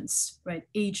agents, right?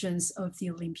 Agents of the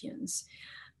Olympians.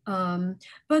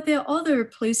 But there are other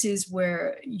places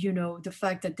where, the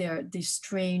fact that they're these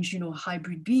strange,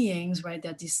 hybrid beings, right,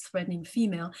 that this threatening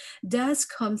female does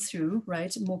come through,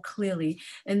 right, more clearly.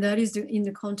 And that is in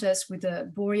the contest with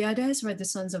the Boreades, right, the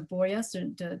sons of Boreas,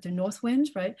 the north wind,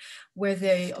 right, where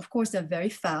they, of course, they're very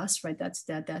fast, right,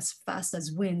 that's fast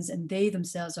as winds, and they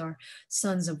themselves are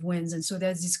sons of winds. And so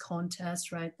there's this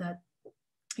contest, right, that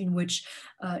in which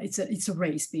it's a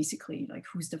race, basically, like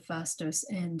who's the fastest,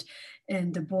 and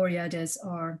the Boreades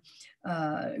are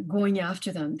going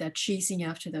after them, they're chasing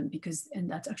after them, and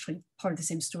that's actually part of the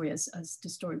same story as the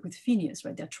story with Phineas,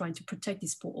 right? They're trying to protect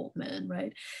this poor old man,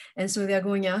 right? And so they're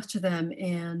going after them,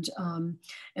 and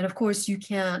of course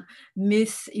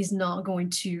myth is not going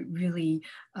to really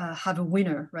have a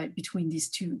winner, right, between these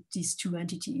two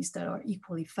entities that are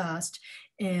equally fast.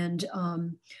 And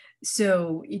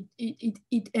so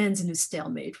it ends in a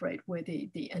stalemate, right, where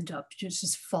they end up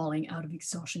just falling out of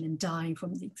exhaustion and dying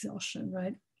from the exhaustion,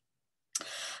 right?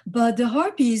 But the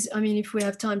harpies, I mean, if we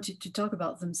have time to talk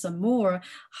about them some more,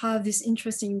 have this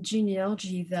interesting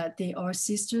genealogy that they are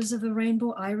sisters of the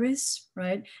rainbow Iris,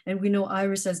 right? And we know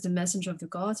Iris as the messenger of the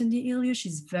gods in the Iliad.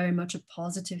 She's very much a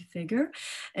positive figure.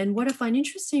 And what I find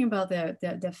interesting about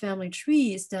their family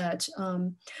tree is that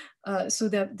so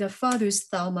their father is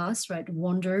Thalmas, right,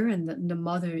 Wonder, and the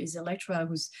mother is Electra,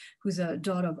 who's a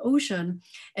daughter of Ocean.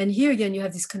 And here again, you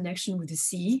have this connection with the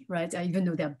sea, right? Even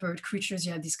though they're bird creatures,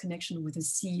 you have this connection with the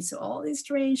sea. So all these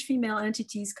strange female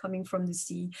entities coming from the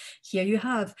sea. Here you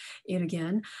have it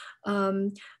again.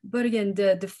 But again,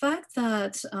 the fact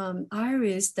that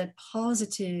Iris, that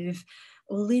positive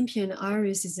Olympian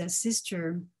Iris, is their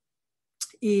sister,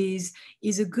 is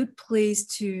a good place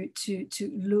to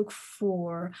look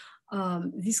for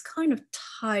this kind of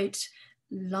tight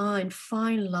line,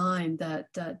 fine line that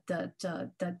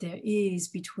there is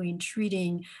between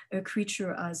treating a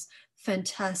creature as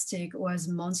fantastic or as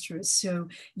monstrous. So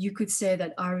you could say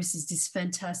that Iris is this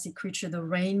fantastic creature, the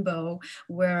rainbow,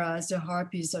 whereas the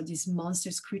harpies are these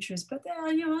monstrous creatures, but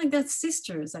they're, like they're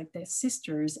sisters,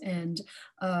 and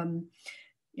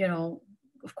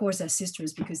of course they're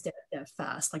sisters because they're that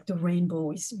fast. Like the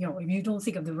rainbow is, you know, if you don't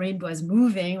think of the rainbow as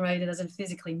moving, right, it doesn't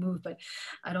physically move. But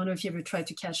I don't know if you ever tried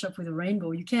to catch up with a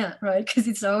rainbow. You can't, right, because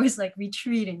it's always like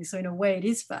retreating. So in a way, it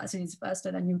is fast, and it's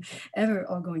faster than you ever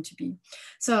are going to be.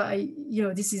 So you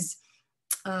know, this is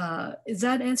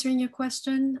that answering your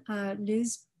question,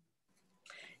 Liz?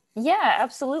 Yeah,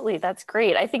 absolutely. That's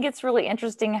great. I think it's really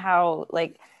interesting how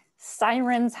like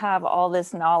sirens have all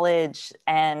this knowledge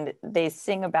and they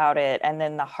sing about it, and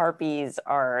then the harpies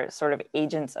are sort of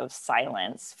agents of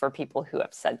silence for people who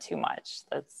have said too much.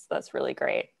 That's really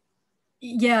great.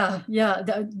 Yeah, yeah,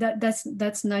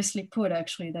 that's nicely put,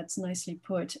 actually. That's nicely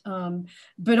put.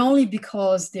 But only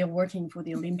because they're working for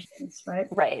the Olympians, right?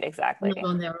 Right, exactly. Not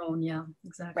on their own. Yeah,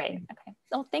 exactly. Right. Okay.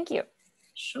 Oh, thank you.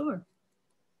 Sure.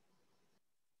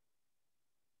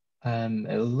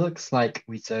 It looks like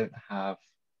we don't have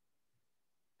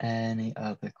any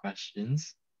other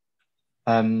questions.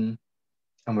 And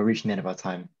we're reaching the end of our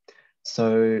time.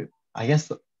 So I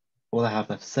guess all I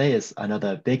have left to say is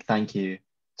another big thank you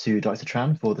to Dr.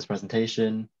 Tran for this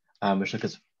presentation, which took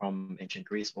us from ancient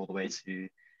Greece all the way to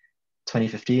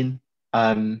 2015.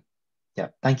 Yeah,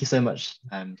 thank you so much,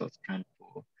 Dr. Tran,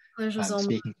 for Pleasure's all mine.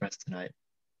 speaking for us tonight.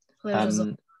 Pleasure's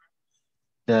all.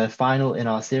 The final in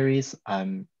our series,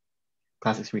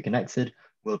 Classics Reconnected,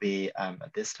 will be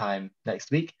at this time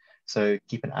next week. So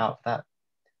keep an eye out for that.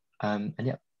 And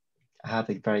yeah, have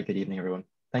a very good evening, everyone.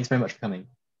 Thanks very much for coming.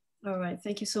 All right.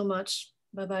 Thank you so much.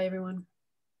 Bye-bye, everyone.